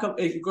talk.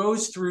 It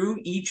goes through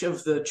each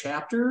of the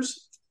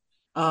chapters.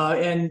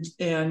 And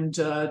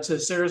to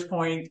Sarah's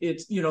point,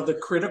 it's, the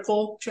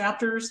critical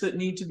chapters that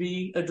need to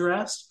be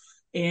addressed.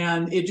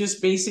 And it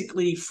just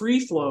basically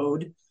free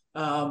flowed.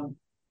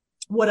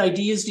 What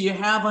ideas do you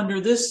have under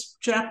this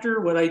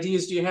chapter? What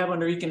ideas do you have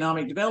under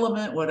economic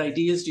development? What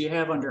ideas do you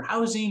have under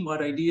housing?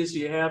 What ideas do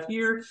you have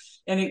here?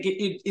 And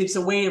it's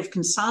a way of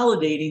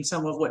consolidating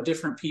some of what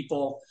different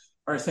people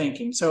are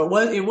thinking. So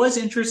it was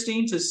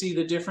interesting to see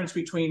the difference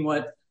between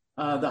what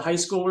the high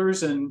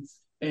schoolers and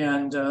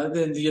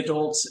then the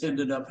adults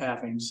ended up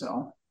having.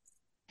 So,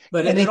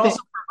 but it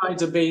also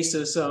provides a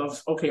basis of,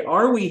 okay,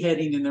 are we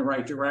heading in the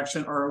right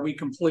direction, or are we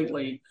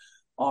completely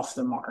off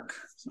the mark?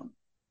 So.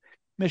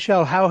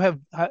 Michelle, how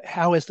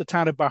has the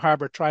town of Bar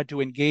Harbor tried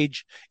to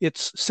engage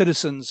its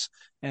citizens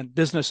and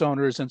business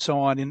owners and so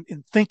on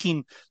in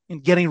thinking,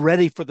 in getting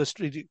ready for the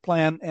strategic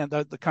plan and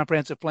the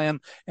comprehensive plan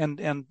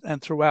and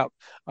throughout?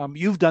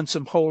 You've done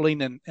some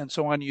polling and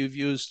so on. You've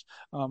used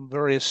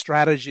various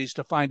strategies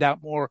to find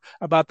out more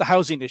about the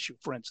housing issue,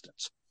 for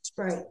instance.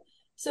 Right.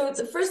 So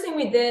the first thing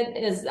we did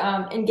is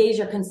engage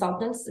our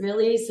consultants,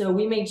 really. So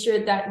we made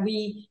sure that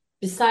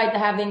beside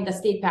having the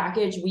state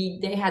package,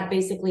 they had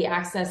basically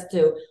access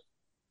to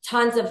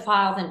tons of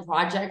files and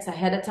projects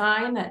ahead of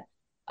time.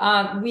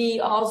 We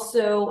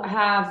also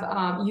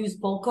have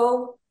used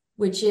Polko,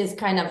 which is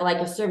kind of like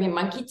a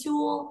SurveyMonkey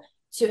tool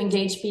to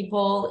engage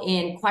people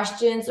in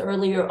questions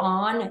earlier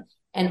on,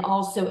 and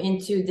also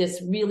into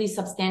this really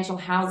substantial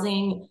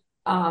housing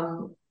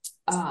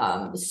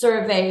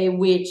survey,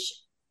 which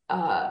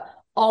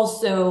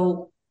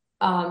also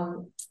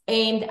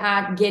aimed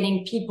at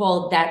getting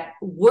people that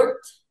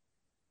worked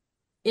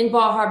in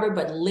Bar Harbor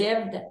but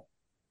lived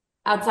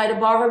outside of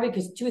Bar Harbor,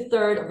 because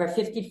 2/3 of our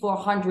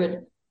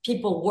 5,400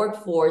 people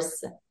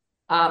workforce,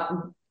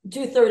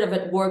 2/3 of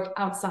it work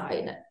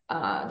outside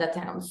the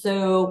town.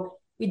 So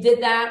we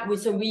did that.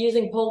 We're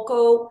using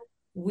Polko.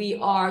 We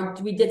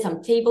did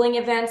some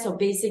tabling events. So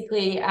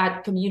basically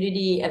at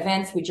community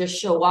events, we just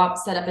show up,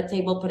 set up a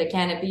table, put a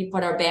canopy,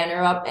 put our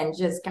banner up, and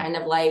just kind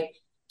of like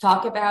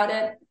talk about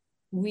it.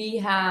 We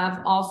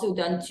have also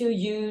done 2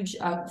 huge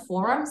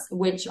forums,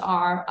 which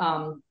are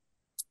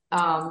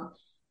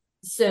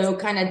so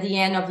kind of the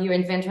end of your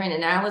inventory and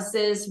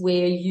analysis,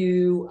 where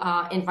you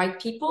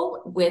invite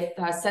people with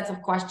sets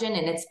of questions,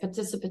 and it's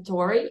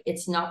participatory.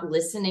 It's not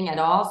listening at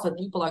all. So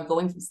people are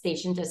going from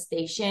station to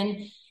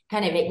station,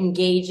 kind of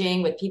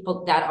engaging with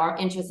people that are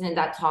interested in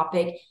that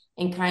topic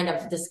and kind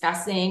of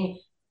discussing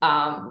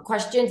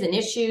questions and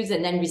issues,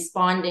 and then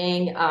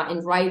responding in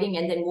writing.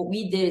 And then what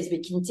we did is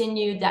we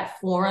continued that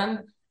forum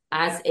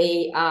as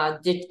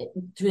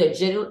through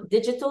a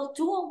digital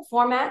tool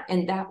format.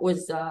 And that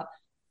was...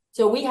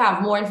 So we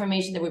have more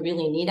information that we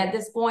really need at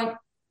this point,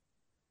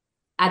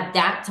 at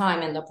that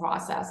time in the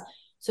process.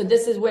 So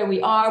this is where we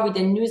are. We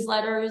did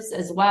newsletters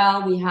as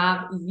well. We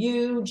have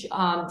huge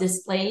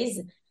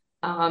displays,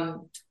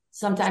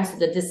 sometimes to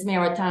the dismay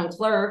of our town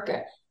clerk,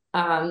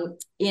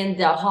 in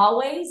the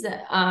hallways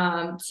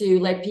to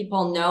let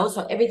people know.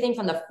 So everything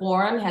from the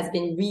forum has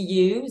been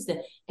reused,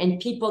 and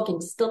people can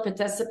still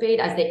participate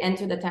as they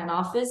enter the town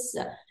office.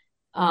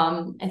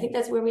 I think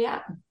that's where we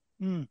are.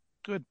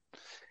 Good.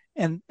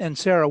 And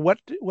Sarah, what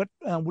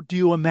do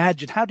you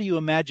imagine? How do you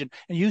imagine?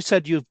 And you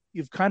said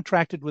you've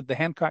contracted with the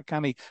Hancock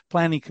County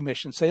Planning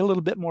Commission. Say a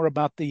little bit more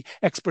about the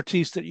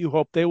expertise that you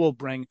hope they will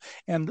bring,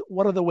 and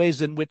what are the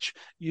ways in which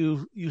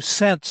you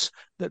sense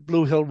that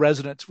Blue Hill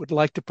residents would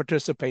like to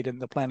participate in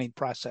the planning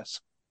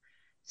process.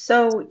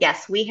 So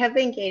yes, we have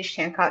engaged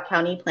Hancock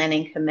County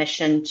Planning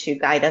Commission to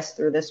guide us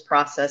through this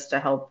process to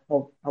help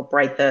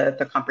write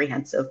the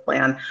comprehensive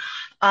plan.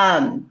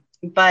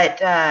 But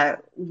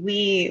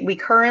we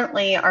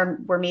currently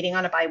we're meeting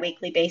on a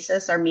biweekly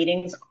basis. Our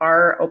meetings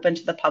are open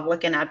to the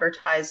public and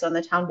advertised on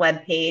the town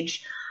webpage.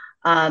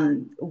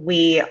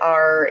 We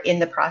are in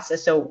the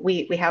process. So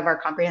we have our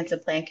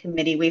comprehensive plan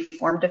committee. We've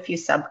formed a few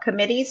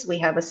subcommittees. We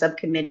have a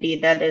subcommittee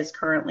that is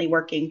currently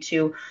working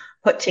to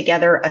put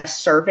together a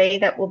survey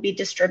that will be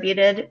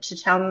distributed to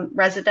town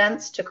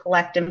residents to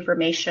collect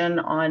information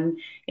on,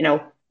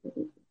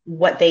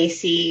 what they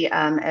see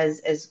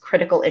as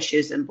critical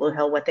issues in Blue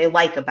Hill, what they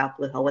like about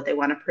Blue Hill, what they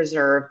want to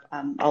preserve,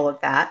 all of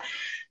that.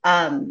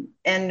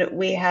 And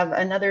we have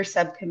another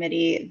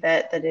subcommittee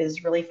that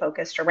is really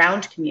focused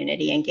around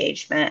community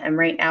engagement. And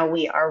right now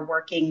we are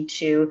working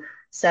to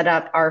set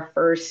up our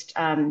first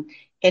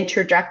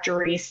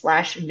introductory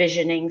 /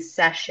 visioning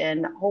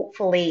session,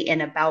 hopefully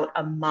in about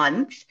a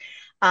month.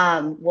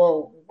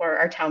 where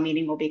our town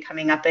meeting will be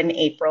coming up in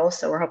April.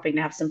 So we're hoping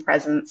to have some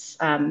presence,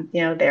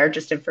 there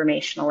just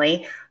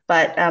informationally.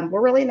 But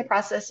we're really in the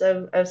process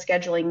of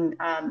scheduling,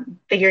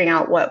 figuring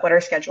out what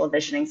our schedule of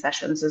visioning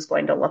sessions is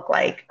going to look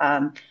like.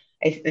 I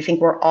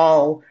think we're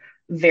all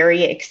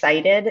very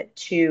excited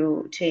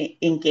to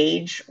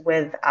engage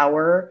with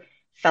our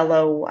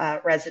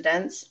fellow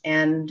residents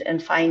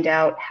and find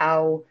out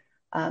how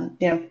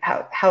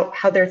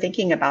how they're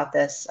thinking about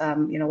this,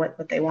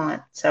 what they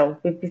want. So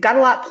we've got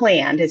a lot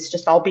planned. It's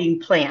just all being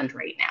planned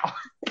right now.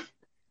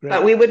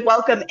 But we would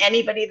welcome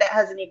anybody that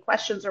has any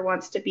questions or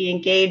wants to be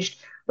engaged.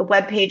 The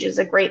webpage is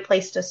a great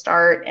place to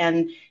start,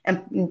 and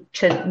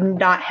to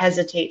not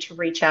hesitate to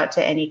reach out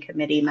to any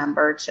committee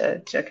member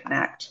to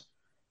connect.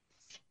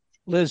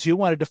 Liz, you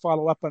wanted to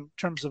follow up in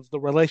terms of the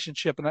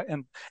relationship,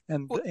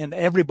 and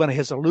everybody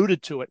has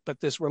alluded to it, but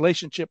this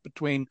relationship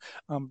between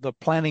the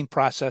planning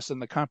process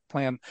and the comp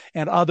plan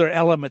and other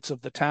elements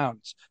of the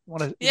towns. You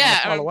want to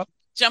follow up?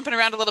 Jumping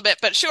around a little bit,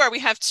 but sure. We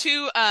have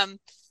two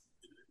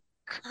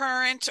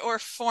current or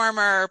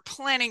former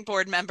planning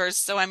board members,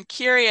 so I'm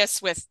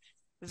curious with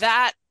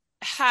that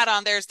hat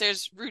on. There's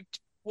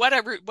what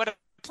a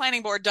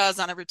planning board does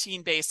on a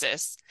routine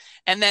basis,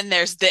 and then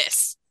there's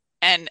this,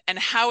 and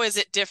how is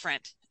it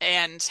different?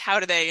 And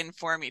how do they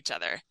inform each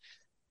other?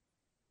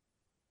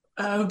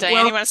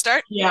 Diane, you want to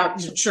start? Yeah,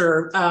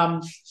 sure.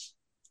 I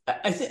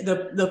think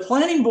the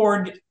planning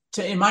board,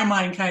 in my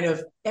mind, kind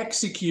of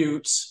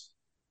executes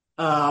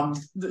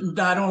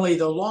not only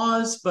the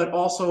laws, but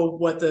also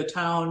what the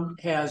town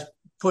has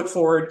put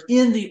forward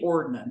in the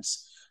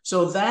ordinance.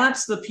 So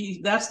that's the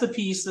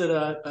piece that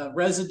a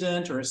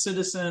resident or a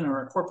citizen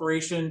or a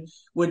corporation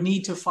would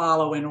need to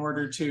follow in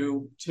order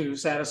to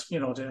satisfy,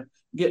 to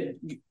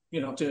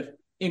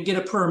get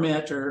a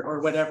permit or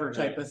whatever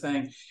type of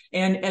thing.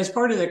 And as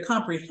part of the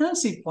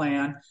comprehensive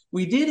plan,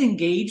 we did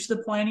engage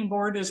the planning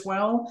board as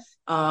well.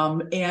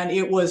 And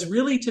it was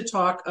really to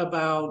talk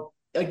about,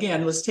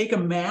 again, let's take a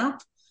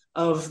map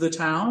of the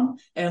town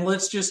and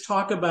let's just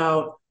talk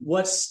about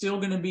what's still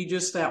going to be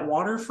just that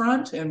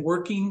waterfront and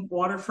working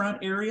waterfront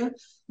area.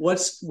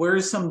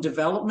 Where's some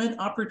development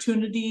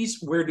opportunities?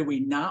 Where do we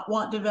not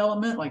want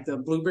development, like the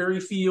blueberry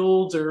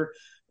fields or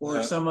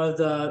some of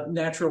the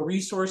natural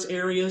resource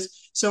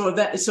areas. So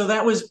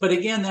that was, but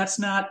again, that's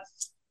not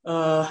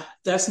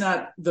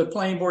the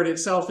planning board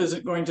itself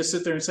isn't going to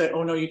sit there and say,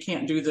 oh no, you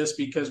can't do this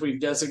because we've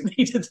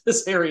designated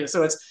this area.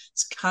 So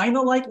it's kind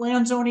of like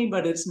land zoning,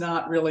 but it's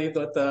not really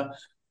the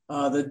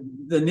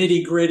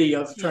nitty gritty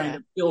of trying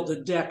to build a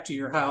deck to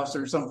your house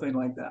or something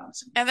like that.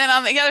 And then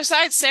on the other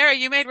side, Sarah,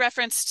 you made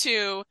reference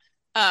to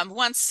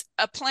once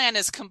a plan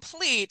is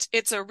complete,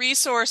 it's a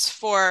resource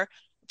for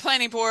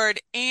planning board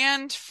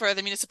and for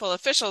the municipal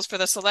officials, for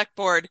the select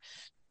board,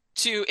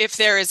 to, if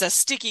there is a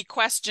sticky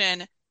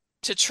question,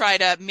 to try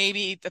to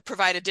maybe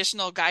provide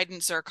additional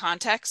guidance or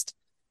context?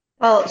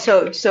 Well,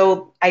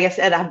 so I guess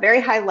at a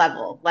very high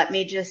level, let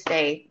me just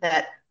say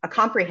that a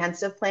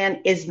comprehensive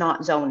plan is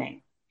not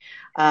zoning.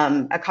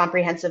 A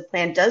comprehensive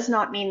plan does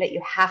not mean that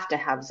you have to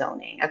have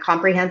zoning. A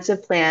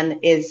comprehensive plan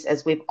is,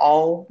 as we've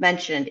all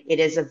mentioned,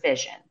 it is a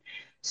vision.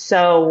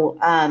 So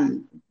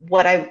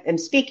what I am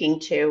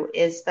speaking to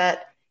is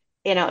that,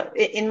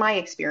 in my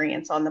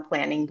experience on the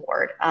planning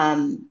board,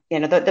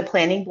 the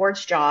planning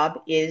board's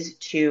job is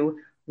to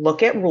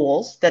look at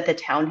rules that the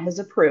town has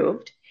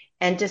approved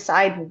and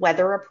decide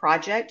whether a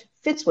project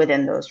fits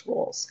within those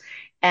rules.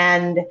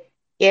 And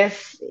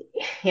if,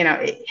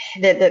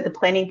 the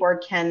planning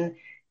board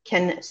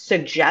can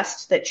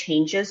suggest that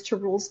changes to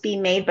rules be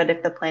made, but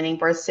if the planning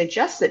board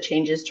suggests that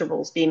changes to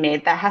rules be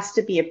made, that has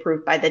to be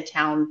approved by the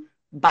town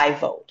by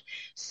vote.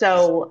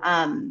 So,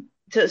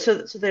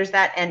 so there's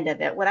that end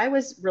of it. What I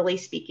was really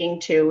speaking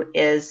to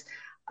is,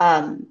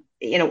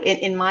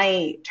 in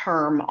my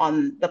term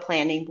on the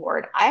planning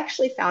board, I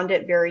actually found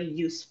it very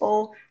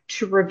useful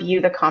to review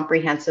the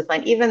comprehensive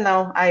plan, even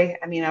though I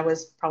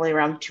was probably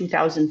around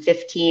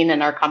 2015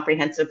 and our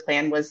comprehensive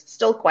plan was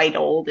still quite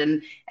old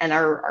and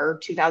our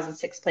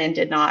 2006 plan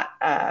did not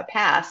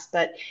pass,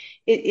 but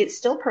it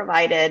still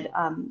provided,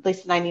 at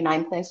least the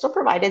 99 plan still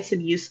provided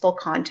some useful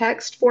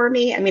context for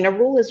me. A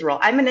rule is a rule.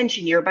 I'm an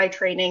engineer by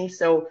training,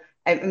 so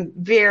I'm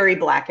very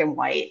black and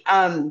white.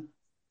 And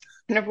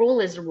a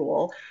rule is a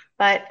rule.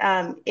 But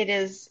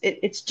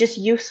it's just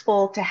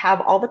useful to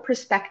have all the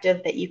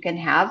perspective that you can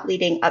have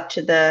leading up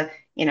to the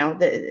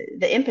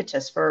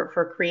impetus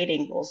for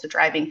creating rules, the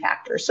driving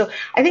factors. So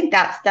I think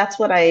that's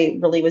what I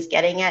really was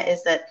getting at,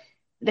 is that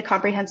the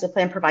comprehensive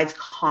plan provides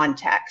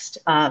context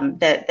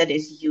that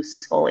is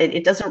useful.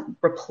 It doesn't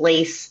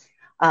replace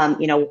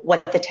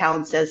what the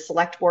town says,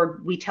 select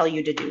board, we tell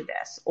you to do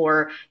this,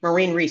 or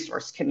marine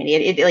resource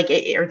committee,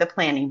 or the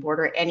planning board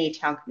or any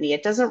town committee.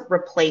 It doesn't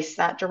replace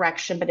that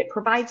direction, but it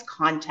provides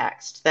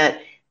context that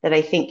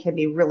I think can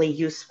be really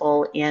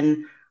useful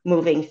in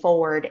moving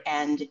forward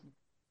and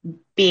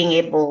being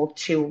able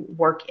to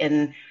work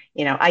in,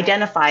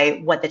 identify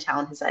what the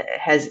town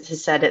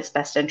has said its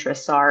best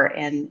interests are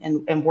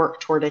and work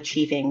toward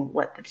achieving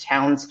what the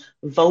town's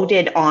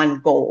voted on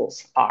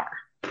goals are.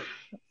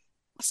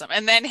 Awesome.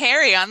 And then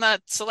Harry, on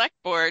the select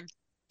board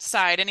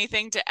side,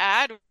 anything to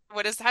add?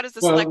 How does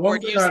the select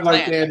board use the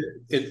plan?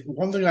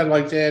 One thing I'd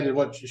like to add is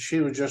what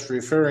she was just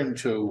referring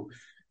to.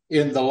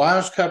 In the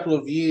last couple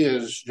of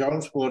years,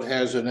 Jonesport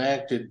has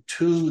enacted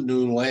 2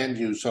 new land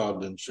use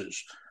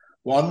ordinances.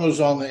 One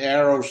was on the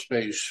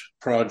aerospace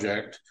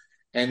project,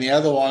 and the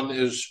other one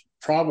is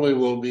probably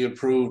will be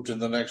approved in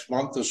the next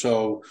month or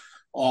so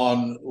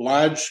on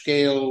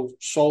large-scale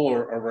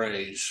solar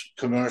arrays,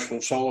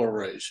 commercial solar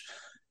arrays.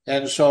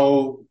 And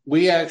so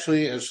we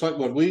actually, as select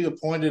board, we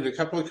appointed a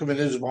couple of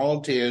committees of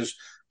volunteers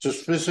to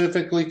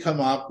specifically come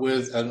up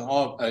with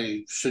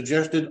a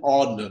suggested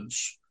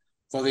ordinance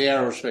for the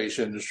aerospace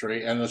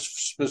industry and a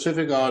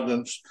specific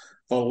ordinance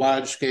for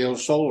large-scale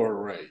solar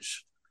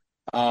arrays.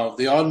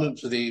 The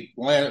ordinance, the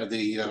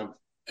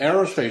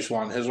aerospace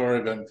one has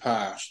already been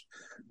passed.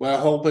 We're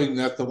hoping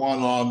that the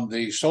one on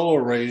the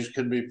solar arrays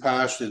can be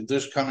passed in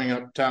this coming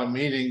up town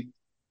meeting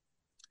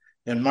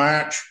in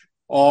March,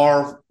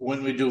 or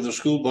when we do the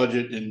school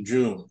budget in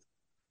June.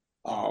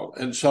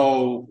 And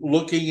so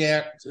looking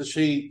at,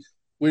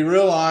 we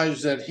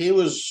realized that here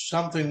was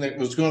something that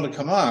was going to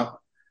come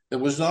up that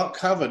was not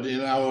covered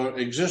in our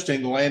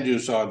existing land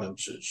use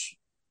ordinances.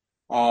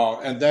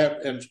 And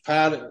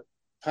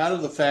part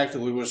of the fact that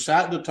we were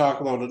starting to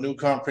talk about a new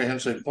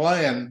comprehensive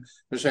plan,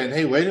 we're saying,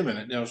 hey, wait a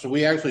minute. So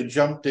we actually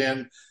jumped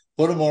in,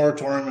 put a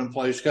moratorium in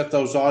place, got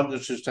those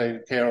ordinances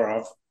taken care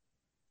of,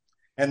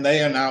 and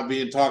they are now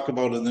being talked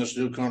about in this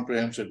new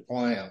comprehensive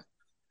plan.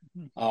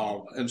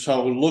 And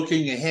so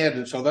looking ahead,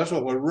 and so that's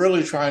what we're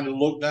really trying to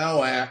look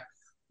now at.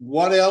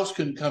 What else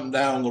can come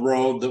down the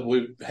road that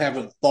we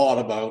haven't thought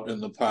about in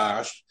the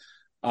past?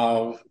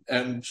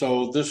 And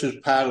so this is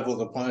part of what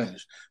the plan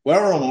is.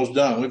 We're almost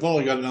done. We've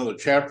only got another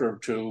chapter or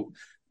 2,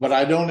 but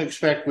I don't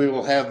expect we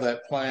will have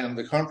that plan,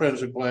 the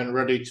comprehensive plan,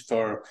 ready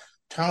for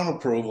town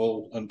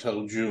approval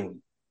until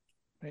June.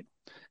 Right.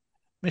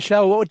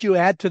 Michelle, what would you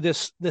add to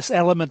this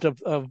element of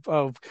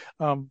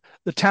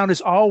the town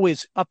is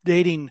always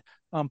updating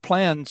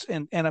plans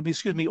and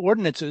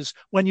ordinances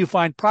when you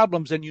find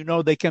problems and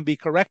they can be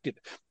corrected.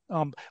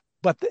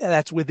 But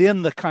that's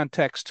within the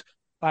context,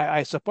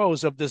 I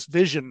suppose, of this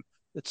vision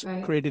that's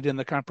created in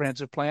the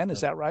comprehensive plan.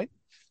 Is that right?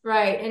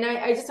 Right. And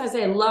I just want to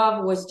say, I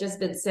love what's just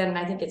been said, and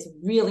I think it's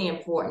really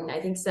important.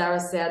 I think Sarah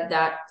said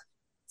that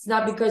it's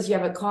not because you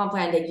have a comp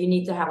plan that you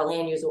need to have a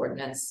land use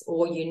ordinance,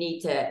 or you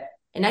need to,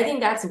 and I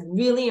think that's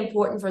really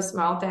important for a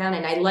small town.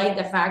 And I like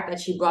the fact that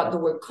she brought the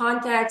word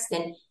context,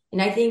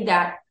 and I think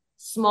that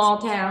small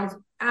towns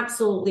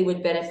absolutely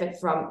would benefit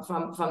from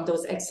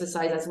those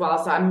exercises as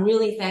well. So I'm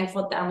really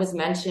thankful that was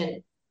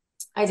mentioned.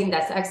 I think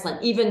that's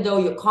excellent. Even though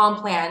your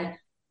comp plan,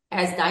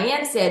 as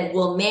Diane said,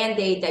 will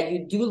mandate that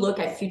you do look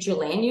at future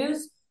land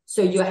use.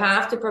 So you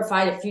have to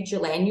provide a future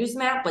land use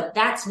map, but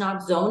that's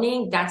not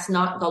zoning. That's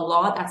not the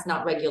law. That's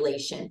not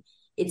regulation.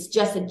 It's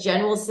just a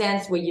general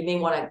sense where you may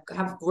want to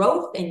have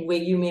growth and where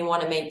you may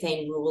want to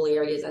maintain rural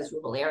areas as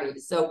rural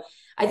areas. So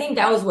I think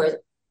those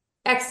were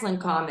excellent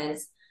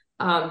comments.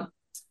 What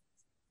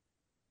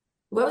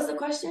was the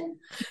question?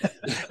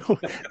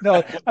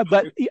 No,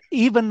 but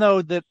even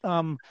though that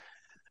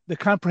the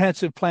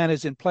comprehensive plan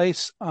is in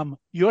place,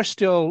 you're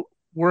still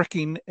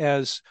working,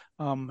 as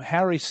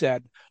Harry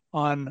said,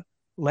 on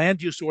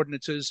land use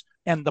ordinances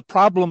and the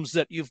problems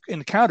that you've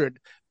encountered.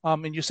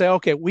 And you say,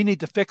 okay, we need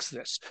to fix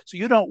this. So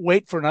you don't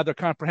wait for another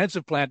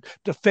comprehensive plan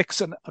to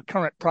fix a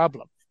current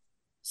problem.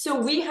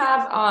 So we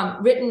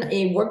have written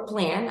a work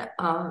plan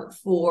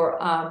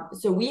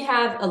so we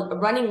have a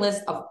running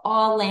list of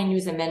all land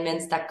use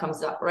amendments that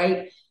comes up,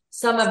 right?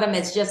 Some of them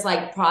it's just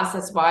like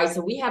process-wise.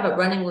 So we have a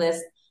running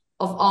list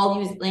of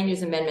all land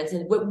use amendments.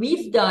 And what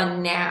we've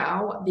done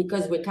now,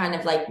 because we're kind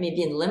of like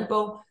maybe in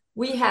limbo,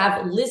 we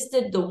have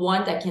listed the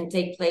one that can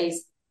take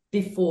place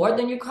before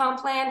the new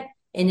comp plan,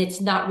 and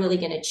it's not really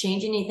going to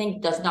change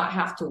anything, does not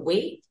have to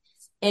wait.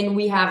 And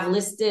we have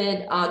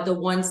listed the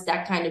ones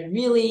that kind of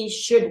really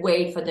should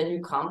wait for the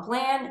new comp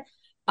plan.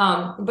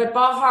 But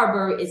Bar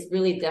Harbor is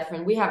really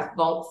different. We have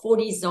about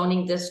 40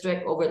 zoning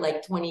district over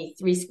like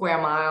 23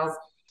 square miles.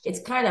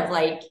 It's kind of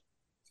like,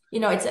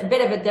 it's a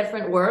bit of a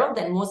different world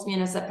than most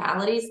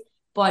municipalities,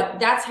 but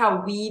that's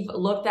how we've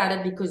looked at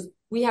it, because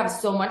we have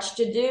so much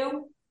to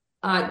do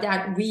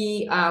that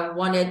we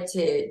wanted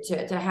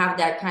to have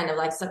that kind of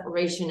like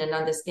separation and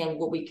understand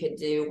what we could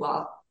do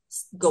while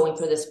going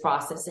through this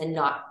process and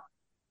not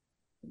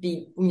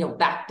be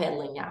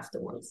backpedaling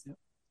afterwards.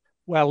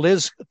 While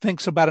Liz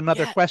thinks about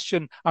another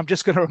question, I'm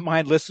just going to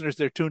remind listeners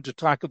they're tuned to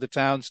Talk of the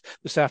Towns.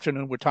 This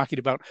afternoon, we're talking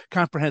about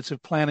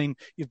comprehensive planning.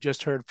 You've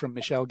just heard from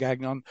Michelle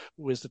Gagnon,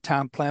 who is the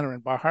town planner in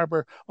Bar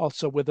Harbor.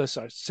 Also with us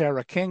are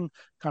Sarah King,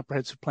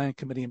 Comprehensive Planning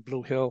Committee in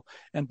Blue Hill,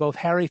 and both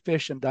Harry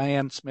Fish and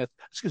Diane Smith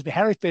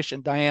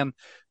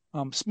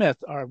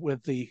are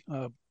with the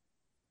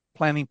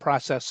planning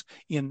process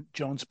in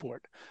Jonesport.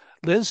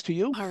 Liz, to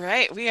you. All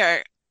right. We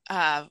are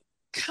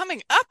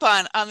coming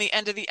up on the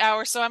end of the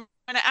hour, so I'm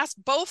going to ask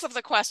both of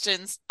the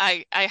questions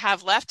I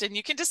have left, and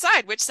you can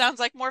decide which sounds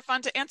like more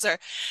fun to answer.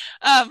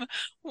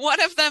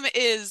 One of them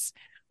is,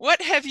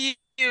 what have you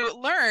you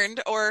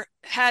learned or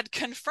had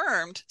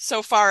confirmed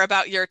so far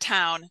about your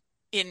town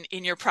in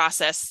your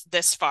process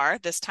this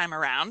time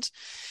around?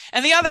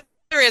 And the other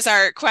is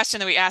our question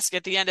that we ask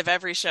at the end of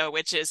every show,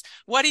 which is,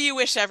 what do you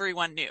wish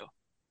everyone knew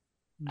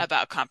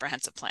about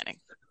comprehensive planning?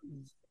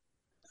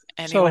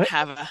 Anyone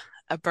have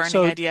a burning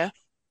idea?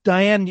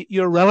 Diane,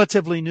 you're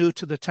relatively new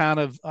to the town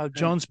of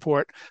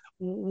Jonesport.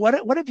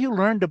 What have you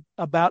learned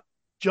about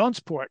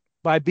Jonesport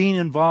by being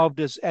involved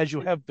as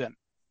you have been?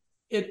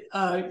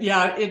 I've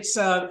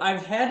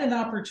had an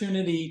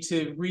opportunity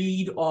to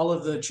read all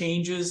of the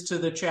changes to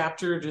the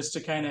chapter just to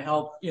kind of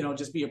help,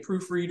 just be a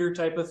proofreader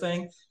type of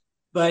thing.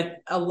 But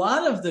a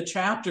lot of the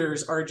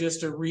chapters are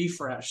just a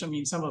refresh. I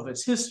mean, some of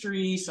it's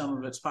history, some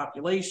of it's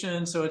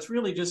population. So it's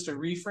really just a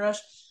refresh.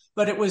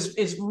 But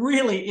it's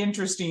really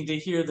interesting to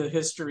hear the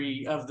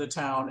history of the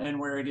town and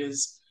where it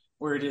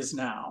is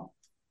now.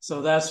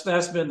 So that's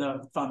been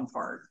the fun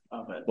part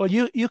of it. Well,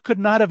 you could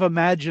not have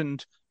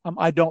imagined,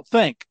 I don't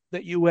think,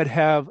 that you would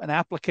have an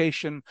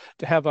application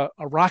to have a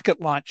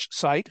rocket launch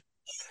site.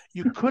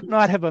 You could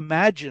not have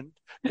imagined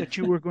that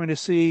you were going to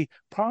see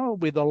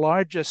probably the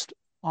largest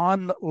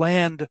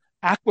on-land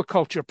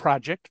aquaculture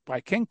project by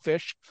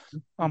Kingfish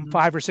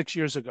 5 or 6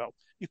 years ago.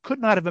 You could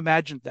not have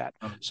imagined that.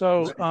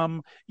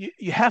 So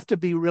you have to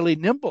be really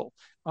nimble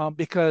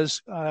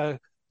because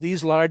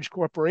these large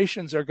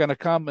corporations are going to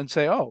come and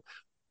say, oh,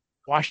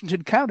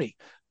 Washington County,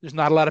 there's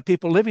not a lot of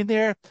people living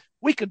there.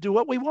 We can do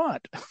what we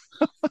want.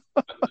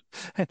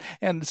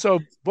 And so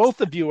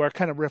both of you are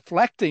kind of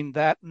reflecting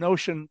that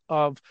notion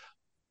of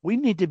we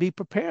need to be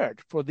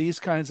prepared for these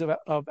kinds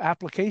of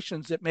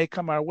applications that may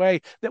come our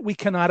way that we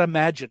cannot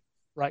imagine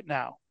right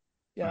now.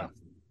 Yeah.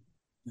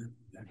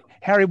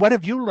 Harry, what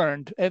have you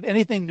learned?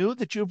 Anything new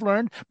that you've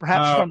learned,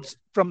 perhaps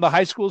from the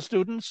high school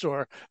students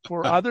or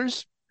for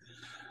others?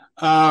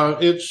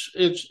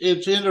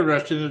 It's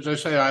interesting. As I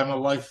say, I'm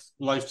a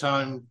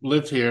lifetime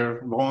lived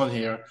here, born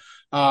here.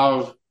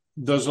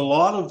 There's a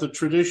lot of the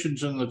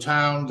traditions in the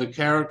town, the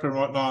character and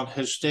whatnot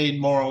has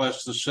stayed more or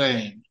less the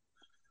same.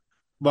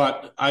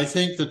 But I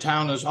think the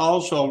town is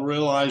also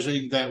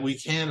realizing that we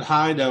can't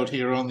hide out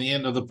here on the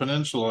end of the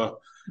peninsula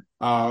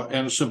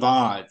and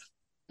survive.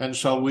 And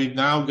so we've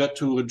now got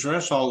to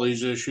address all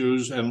these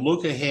issues and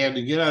look ahead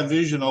and get our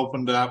vision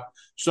opened up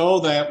so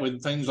that when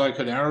things like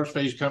an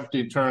aerospace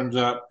company turns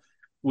up,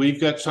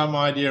 we've got some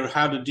idea of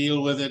how to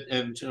deal with it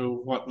and to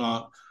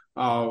whatnot.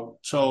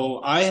 So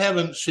I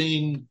haven't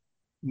seen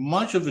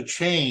much of a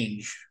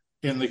change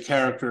in the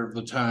character of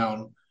the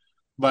town,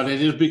 but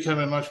it is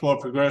becoming much more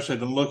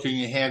progressive and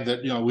looking ahead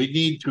that, we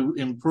need to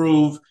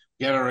improve,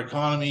 get our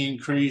economy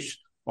increased,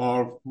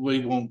 or we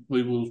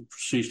will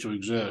cease to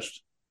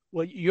exist.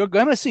 Well, you're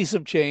going to see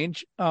some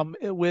change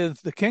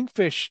with the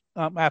Kingfish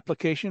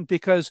application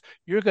because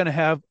you're going to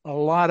have a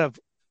lot of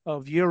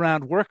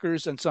year-round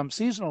workers and some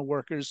seasonal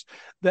workers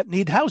that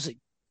need housing.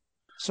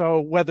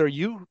 So whether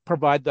you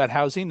provide that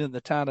housing in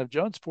the town of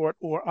Jonesport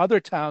or other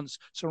towns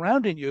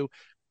surrounding you,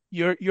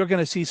 you're going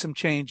to see some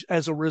change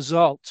as a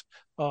result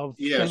of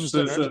things. Yes,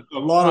 there's a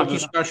lot of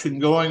discussion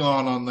going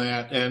on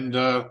that.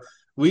 And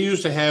we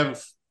used to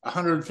have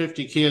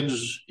 150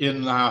 kids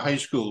in our high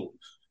school,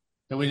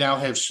 and we now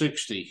have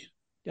 60.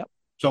 Yep.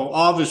 So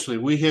obviously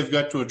we have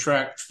got to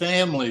attract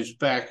families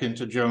back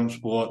into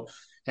Jonesport.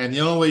 And the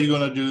only way you're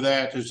going to do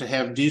that is to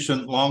have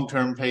decent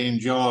long-term paying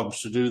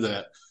jobs to do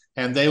that.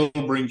 And they will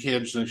bring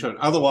kids. And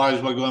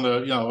otherwise,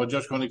 we're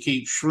just going to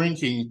keep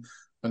shrinking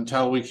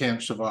until we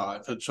can't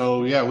survive. And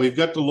so, we've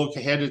got to look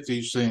ahead at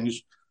these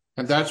things.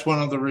 And that's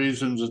one of the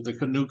reasons that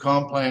the new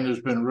comp plan has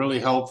been really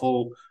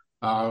helpful.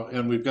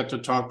 And we've got to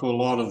talk to a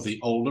lot of the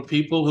older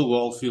people who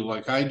all feel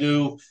like I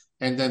do.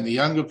 And then the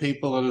younger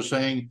people that are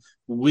saying,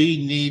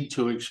 we need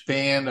to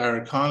expand. Our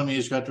economy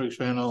has got to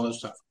expand, all this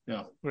stuff.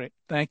 Yeah. Great.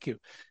 Thank you.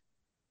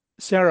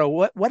 Sarah,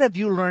 what have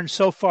you learned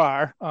so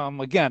far?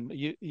 Again,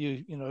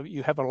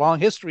 you have a long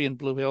history in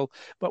Blue Hill,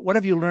 but what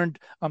have you learned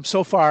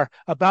so far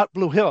about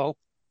Blue Hill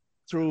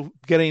through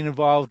getting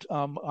involved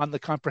on the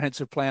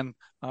comprehensive plan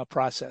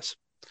process?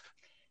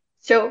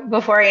 So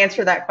before I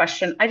answer that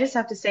question, I just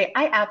have to say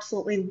I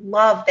absolutely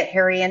love that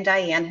Harry and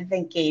Diane have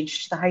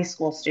engaged the high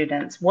school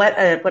students.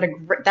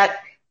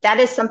 That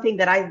is something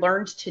that I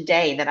learned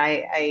today that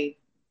I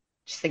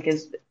just think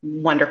is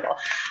wonderful.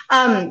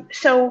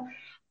 So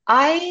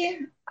I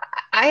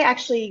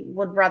actually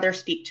would rather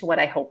speak to what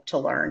I hope to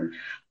learn.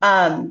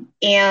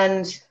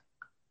 And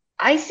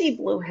I see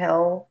Blue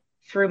Hill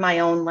through my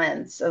own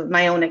lens of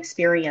my own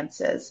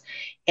experiences.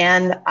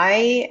 And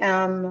I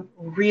am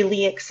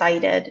really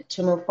excited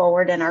to move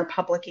forward in our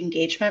public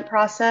engagement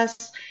process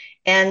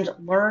and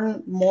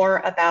learn more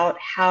about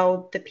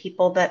how the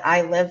people that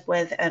I live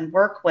with and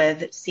work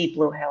with see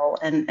Blue Hill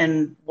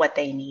and what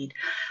they need.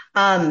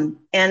 And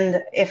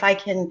if I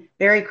can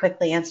very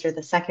quickly answer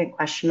the second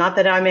question, not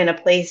that I'm in a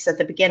place at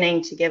the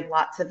beginning to give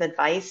lots of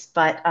advice,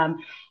 but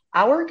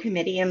our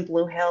committee in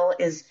Blue Hill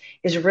is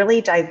really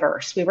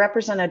diverse. We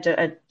represent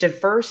a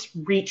diverse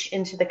reach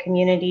into the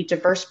community,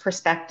 diverse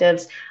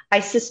perspectives. I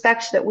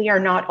suspect that we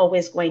are not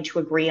always going to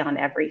agree on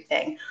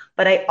everything,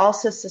 but I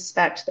also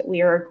suspect that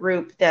we are a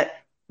group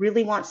that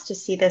really wants to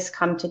see this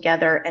come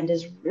together and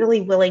is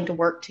really willing to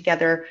work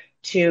together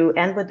to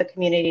and with the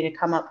community to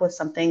come up with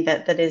something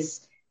that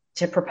is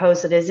to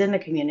propose that is in the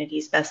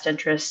community's best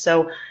interest.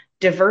 So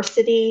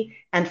diversity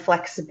and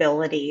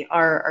flexibility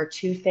are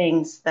two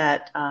things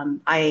that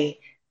I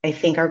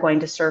think are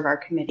going to serve our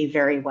committee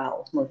very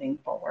well moving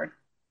forward.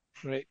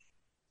 Great.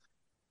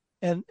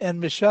 And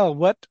Michelle,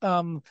 what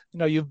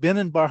you've been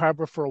in Bar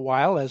Harbor for a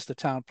while as the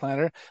town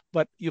planner,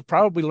 but you've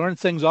probably learned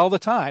things all the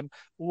time.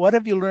 What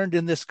have you learned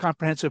in this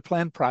comprehensive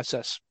plan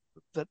process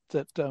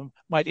that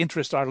might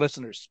interest our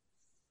listeners?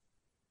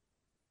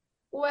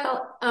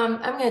 Well, I'm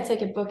going to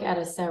take a page out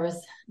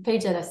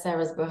of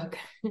Sarah's book.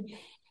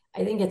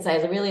 I think I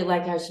really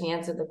like how she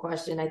answered the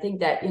question. I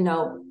think that,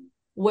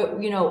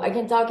 I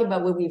can talk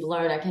about what we've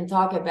learned. I can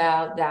talk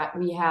about that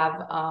we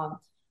have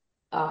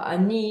a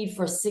need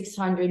for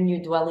 600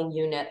 new dwelling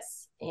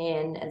units,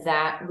 and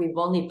that we've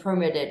only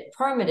permitted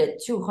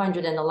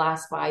 200 in the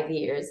last 5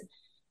 years.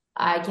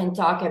 I can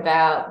talk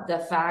about the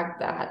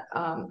fact that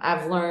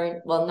I've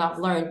learned, well,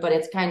 not learned, but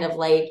it's kind of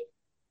like,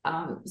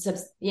 kind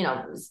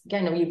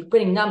of you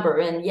putting number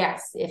in.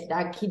 Yes, if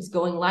that keeps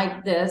going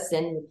like this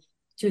and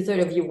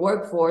 2/3 of your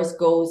workforce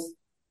goes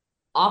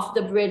off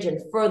the bridge and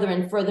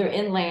further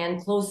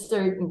inland,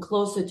 closer and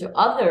closer to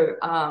other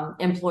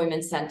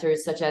employment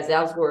centers such as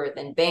Ellsworth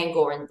and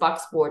Bangor and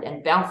Bucksport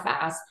and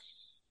Belfast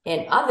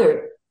and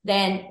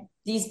then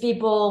these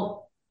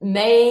people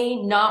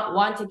may not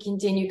want to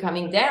continue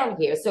coming down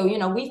here. So,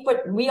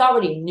 we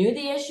already knew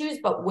the issues,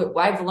 but what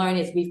I've learned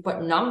is we've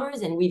put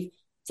numbers and we've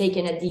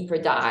taken a deeper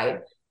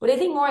dive. But I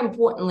think more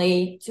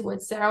importantly to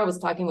what Sarah was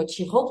talking, what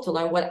she hoped to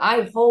learn, what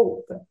I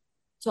hope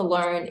to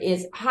learn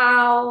is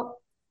how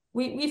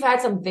we've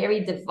had some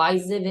very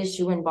divisive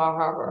issue in Bar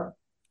Harbor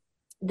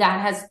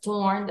that has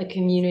torn the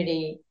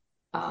community,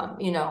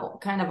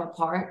 kind of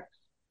apart.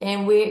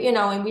 And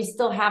we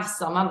still have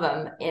some of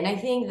them. And I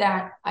think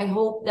that, I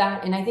hope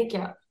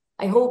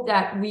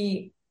that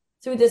we,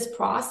 through this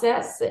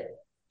process,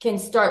 can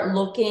start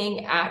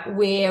looking at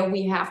where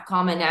we have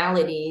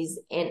commonalities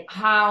and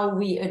how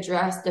we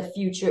address the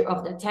future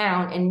of the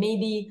town, and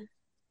maybe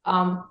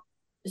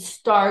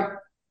start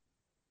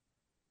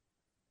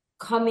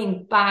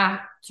coming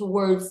back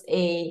towards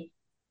a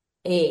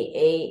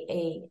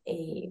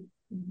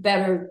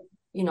better,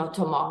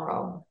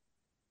 tomorrow.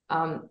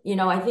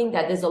 I think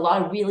that there's a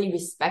lot of really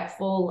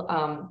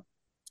respectful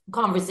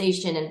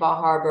conversation in Bar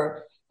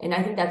Harbor, and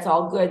I think that's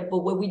all good. But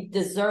what we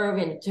deserve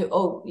and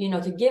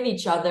to give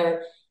each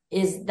other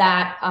is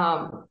that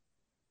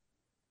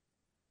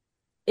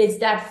it's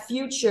that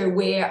future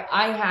where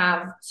I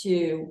have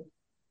to.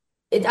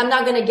 I'm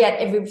not going to get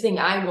everything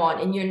I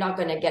want, and you're not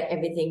going to get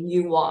everything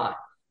you want.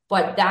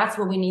 But that's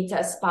what we need to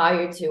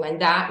aspire to. And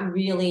that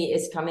really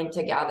is coming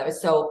together.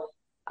 So,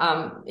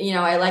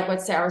 I like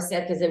what Sarah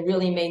said, because it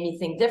really made me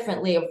think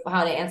differently of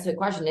how to answer the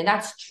question. And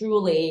that's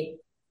truly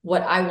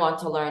what I want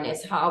to learn,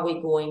 is how are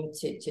we going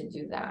to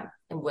do that?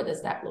 And what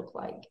does that look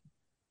like?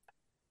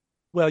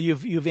 Well,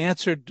 you've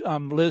answered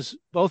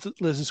both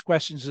Liz's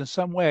questions in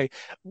some way.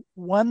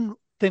 One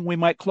thing we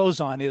might close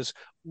on is,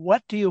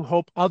 what do you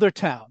hope other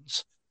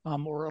towns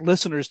or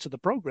listeners to the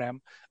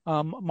program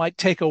might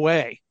take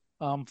away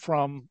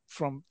from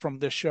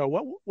this show?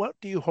 What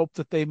do you hope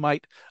that they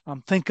might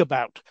think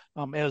about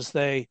as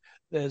they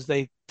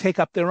take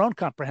up their own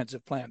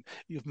comprehensive plan?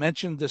 You've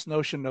mentioned this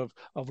notion of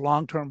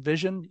long-term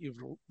vision.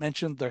 You've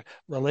mentioned the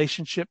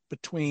relationship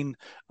between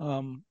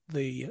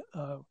the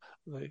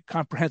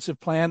comprehensive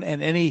plan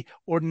and any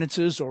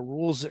ordinances or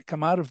rules that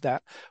come out of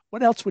that.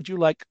 What else would you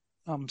like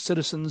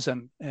citizens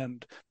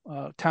and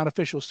town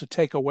officials to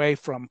take away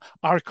from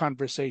our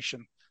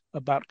conversation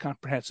about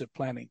comprehensive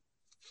planning?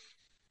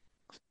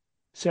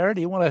 Sarah,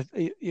 do you want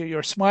to?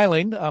 You're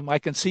smiling. I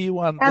can see you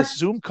on this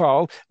Zoom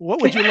call.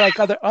 What would you like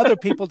other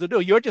people to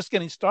do? You're just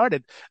getting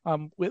started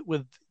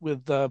with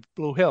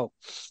Blue Hill.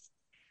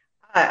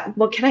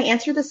 Well, can I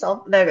answer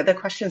the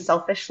question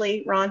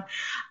selfishly, Ron?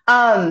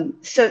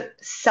 So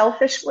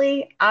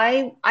selfishly,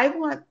 I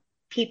want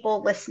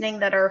people listening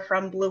that are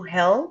from Blue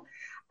Hill,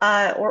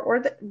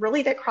 or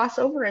that cross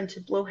over into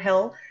Blue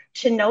Hill,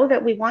 to know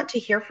that we want to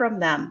hear from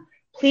them.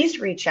 Please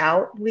reach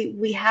out.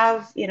 We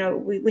have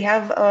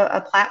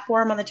a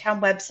platform on the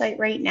town website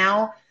right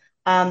now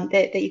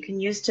that you can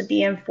use to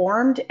be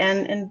informed,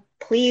 and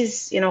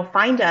please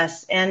find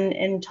us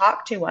and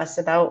talk to us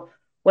about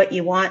what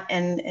you want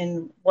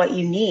and what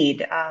you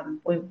need.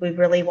 We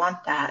really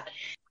want that.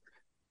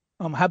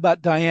 How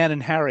about Diane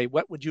and Harry?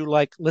 What would you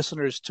like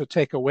listeners to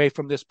take away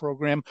from this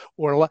program,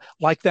 or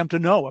like them to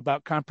know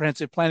about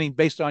comprehensive planning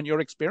based on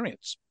your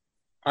experience?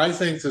 I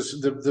think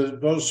the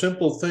most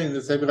simple thing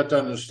that they've got to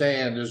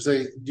understand is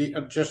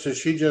just as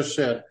she just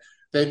said,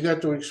 they've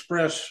got to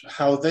express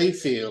how they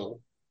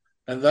feel.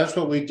 And that's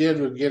what we did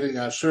with getting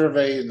our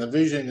survey and the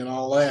vision and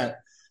all that.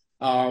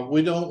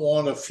 We don't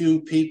want a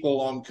few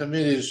people on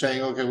committees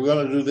saying, okay, we're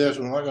going to do this,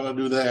 we're not going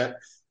to do that.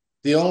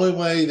 The only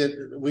way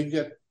that we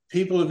get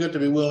people have got to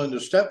be willing to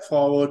step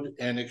forward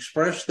and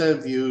express their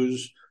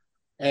views,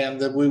 and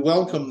that we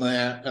welcome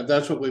that. And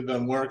that's what we've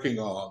been working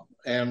on.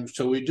 And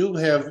so we do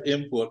have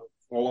input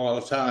a lot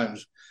of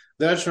times.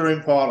 That's very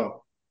important.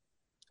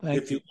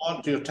 If you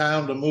want your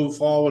town to move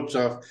forward,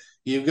 so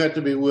you've got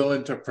to be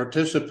willing to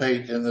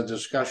participate in the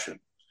discussion.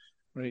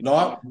 Right.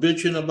 Not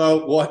bitching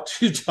about what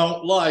you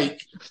don't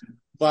like,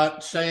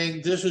 but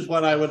saying, this is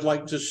what I would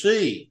like to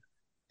see.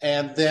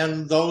 And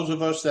then those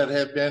of us that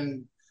have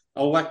been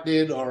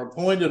elected or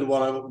appointed,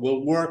 whatever,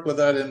 will work with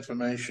that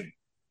information.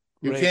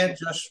 You can't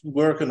just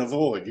work in a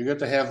void. You got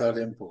to have that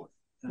input.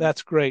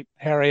 That's great,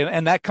 Harry.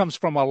 And that comes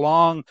from a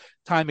long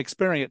time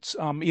experience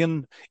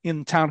in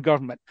town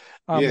government.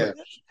 Yes.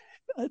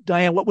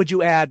 Diane, what would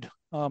you add?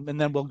 And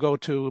then we'll go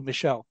to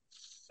Michelle.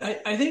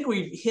 I think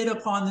we've hit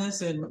upon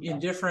this in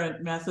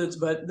different methods,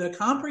 but the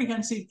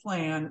comprehensive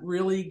plan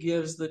really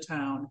gives the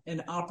town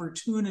an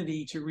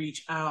opportunity to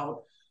reach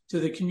out to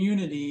the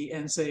community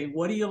and say,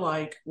 what do you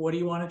like? What do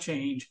you want to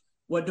change?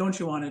 What don't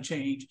you want to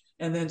change?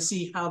 And then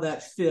see how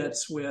that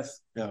fits with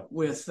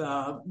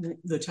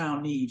the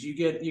town needs. You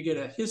get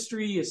a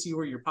history, you see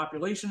where your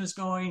population is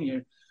going,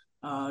 you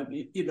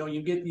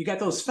got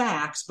those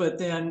facts, but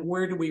then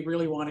where do we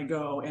really want to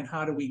go and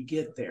how do we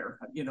get there?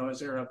 Is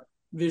there a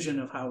vision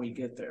of how we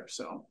get there?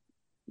 So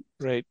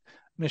great.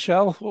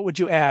 Michelle, what would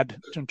you add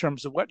in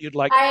terms of what you'd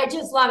like? I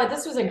just love it.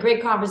 This was a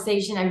great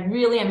conversation. I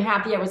really am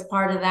happy I was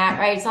part of that,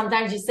 right?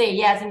 Sometimes you say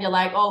yes and you're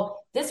like, oh,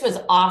 this was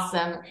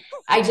awesome.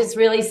 I just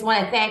really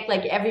want to thank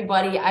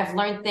everybody. I've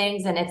learned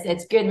things, and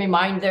it's a good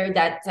reminder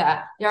that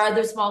there are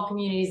other small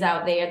communities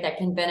out there that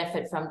can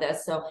benefit from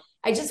this. So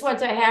I just went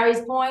to Harry's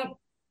point.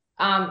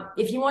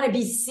 If you want to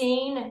be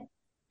seen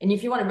and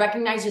if you want to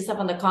recognize yourself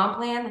on the comp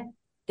plan,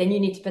 then you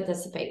need to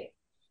participate.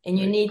 And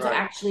you need to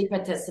actually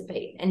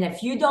participate. And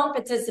if you don't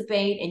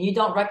participate and you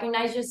don't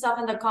recognize yourself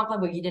in the comp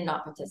plan, well, you did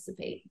not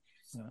participate.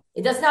 Yeah.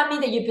 It does not mean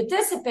that you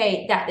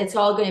participate, that it's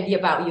all going to be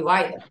about you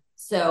either.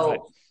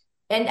 So,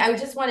 and I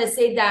just want to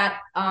say that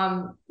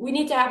we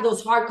need to have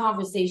those hard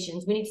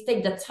conversations. We need to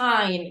take the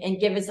time and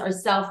give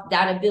ourselves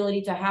that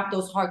ability to have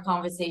those hard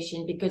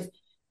conversations, because,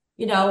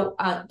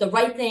 the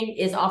right thing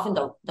is often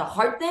the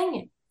hard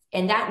thing,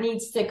 and that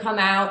needs to come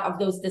out of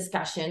those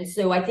discussions.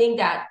 So I think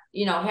that,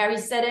 Harry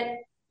said it.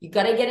 You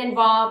got to get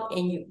involved,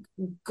 and you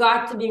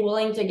got to be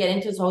willing to get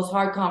into those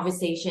hard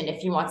conversations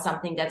if you want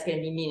something that's going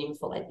to be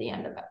meaningful at the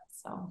end of it.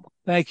 So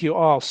thank you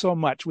all so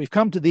much. We've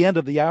come to the end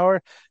of the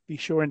hour. Be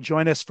sure and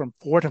join us from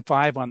 4 to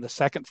 5 on the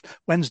second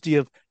Wednesday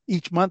of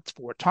each month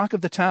for Talk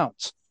of the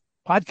Towns.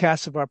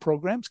 Podcasts of our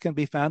programs can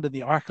be found in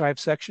the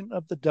archive section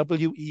of the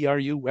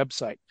WERU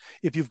website.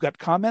 If you've got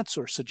comments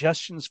or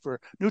suggestions for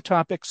new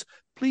topics,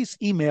 please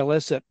email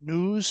us at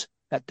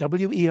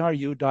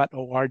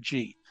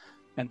news@weru.org.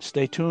 And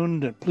stay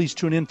tuned, and please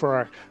tune in for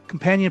our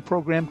companion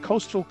program,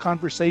 Coastal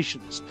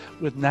Conversations,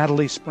 with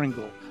Natalie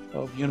Springle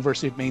of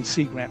University of Maine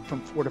Sea Grant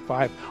from 4 to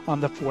 5 on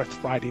the 4th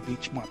Friday of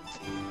each month.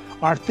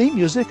 Our theme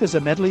music is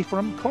a medley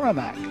from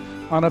Coronach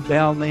on a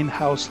Balmain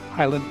House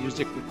Highland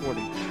music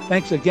recording.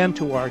 Thanks again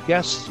to our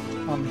guests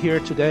here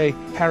today,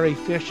 Harry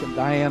Fish and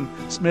Diane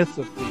Smith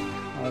of the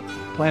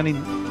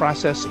planning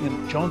process in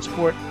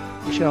Jonesport,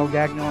 Michelle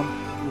Gagnon,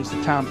 who is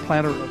the town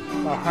planner of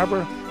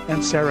Harbor,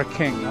 and Sarah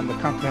King on the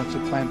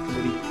Comprehensive Plan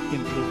Committee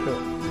in Blue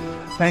Hill.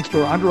 Thanks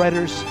to our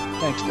underwriters.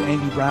 Thanks to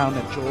Amy Brown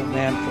and Joel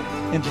Mann for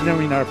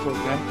engineering our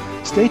program.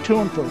 Stay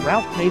tuned for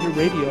Ralph Nader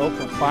Radio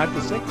from 5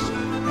 to 6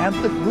 and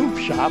The Groove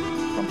Shop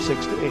from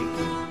 6 to 8.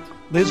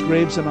 Liz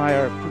Graves and I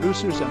are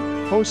producers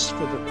and hosts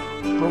for the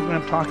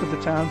program Talk of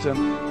the Towns, and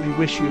we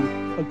wish you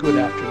a good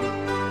afternoon.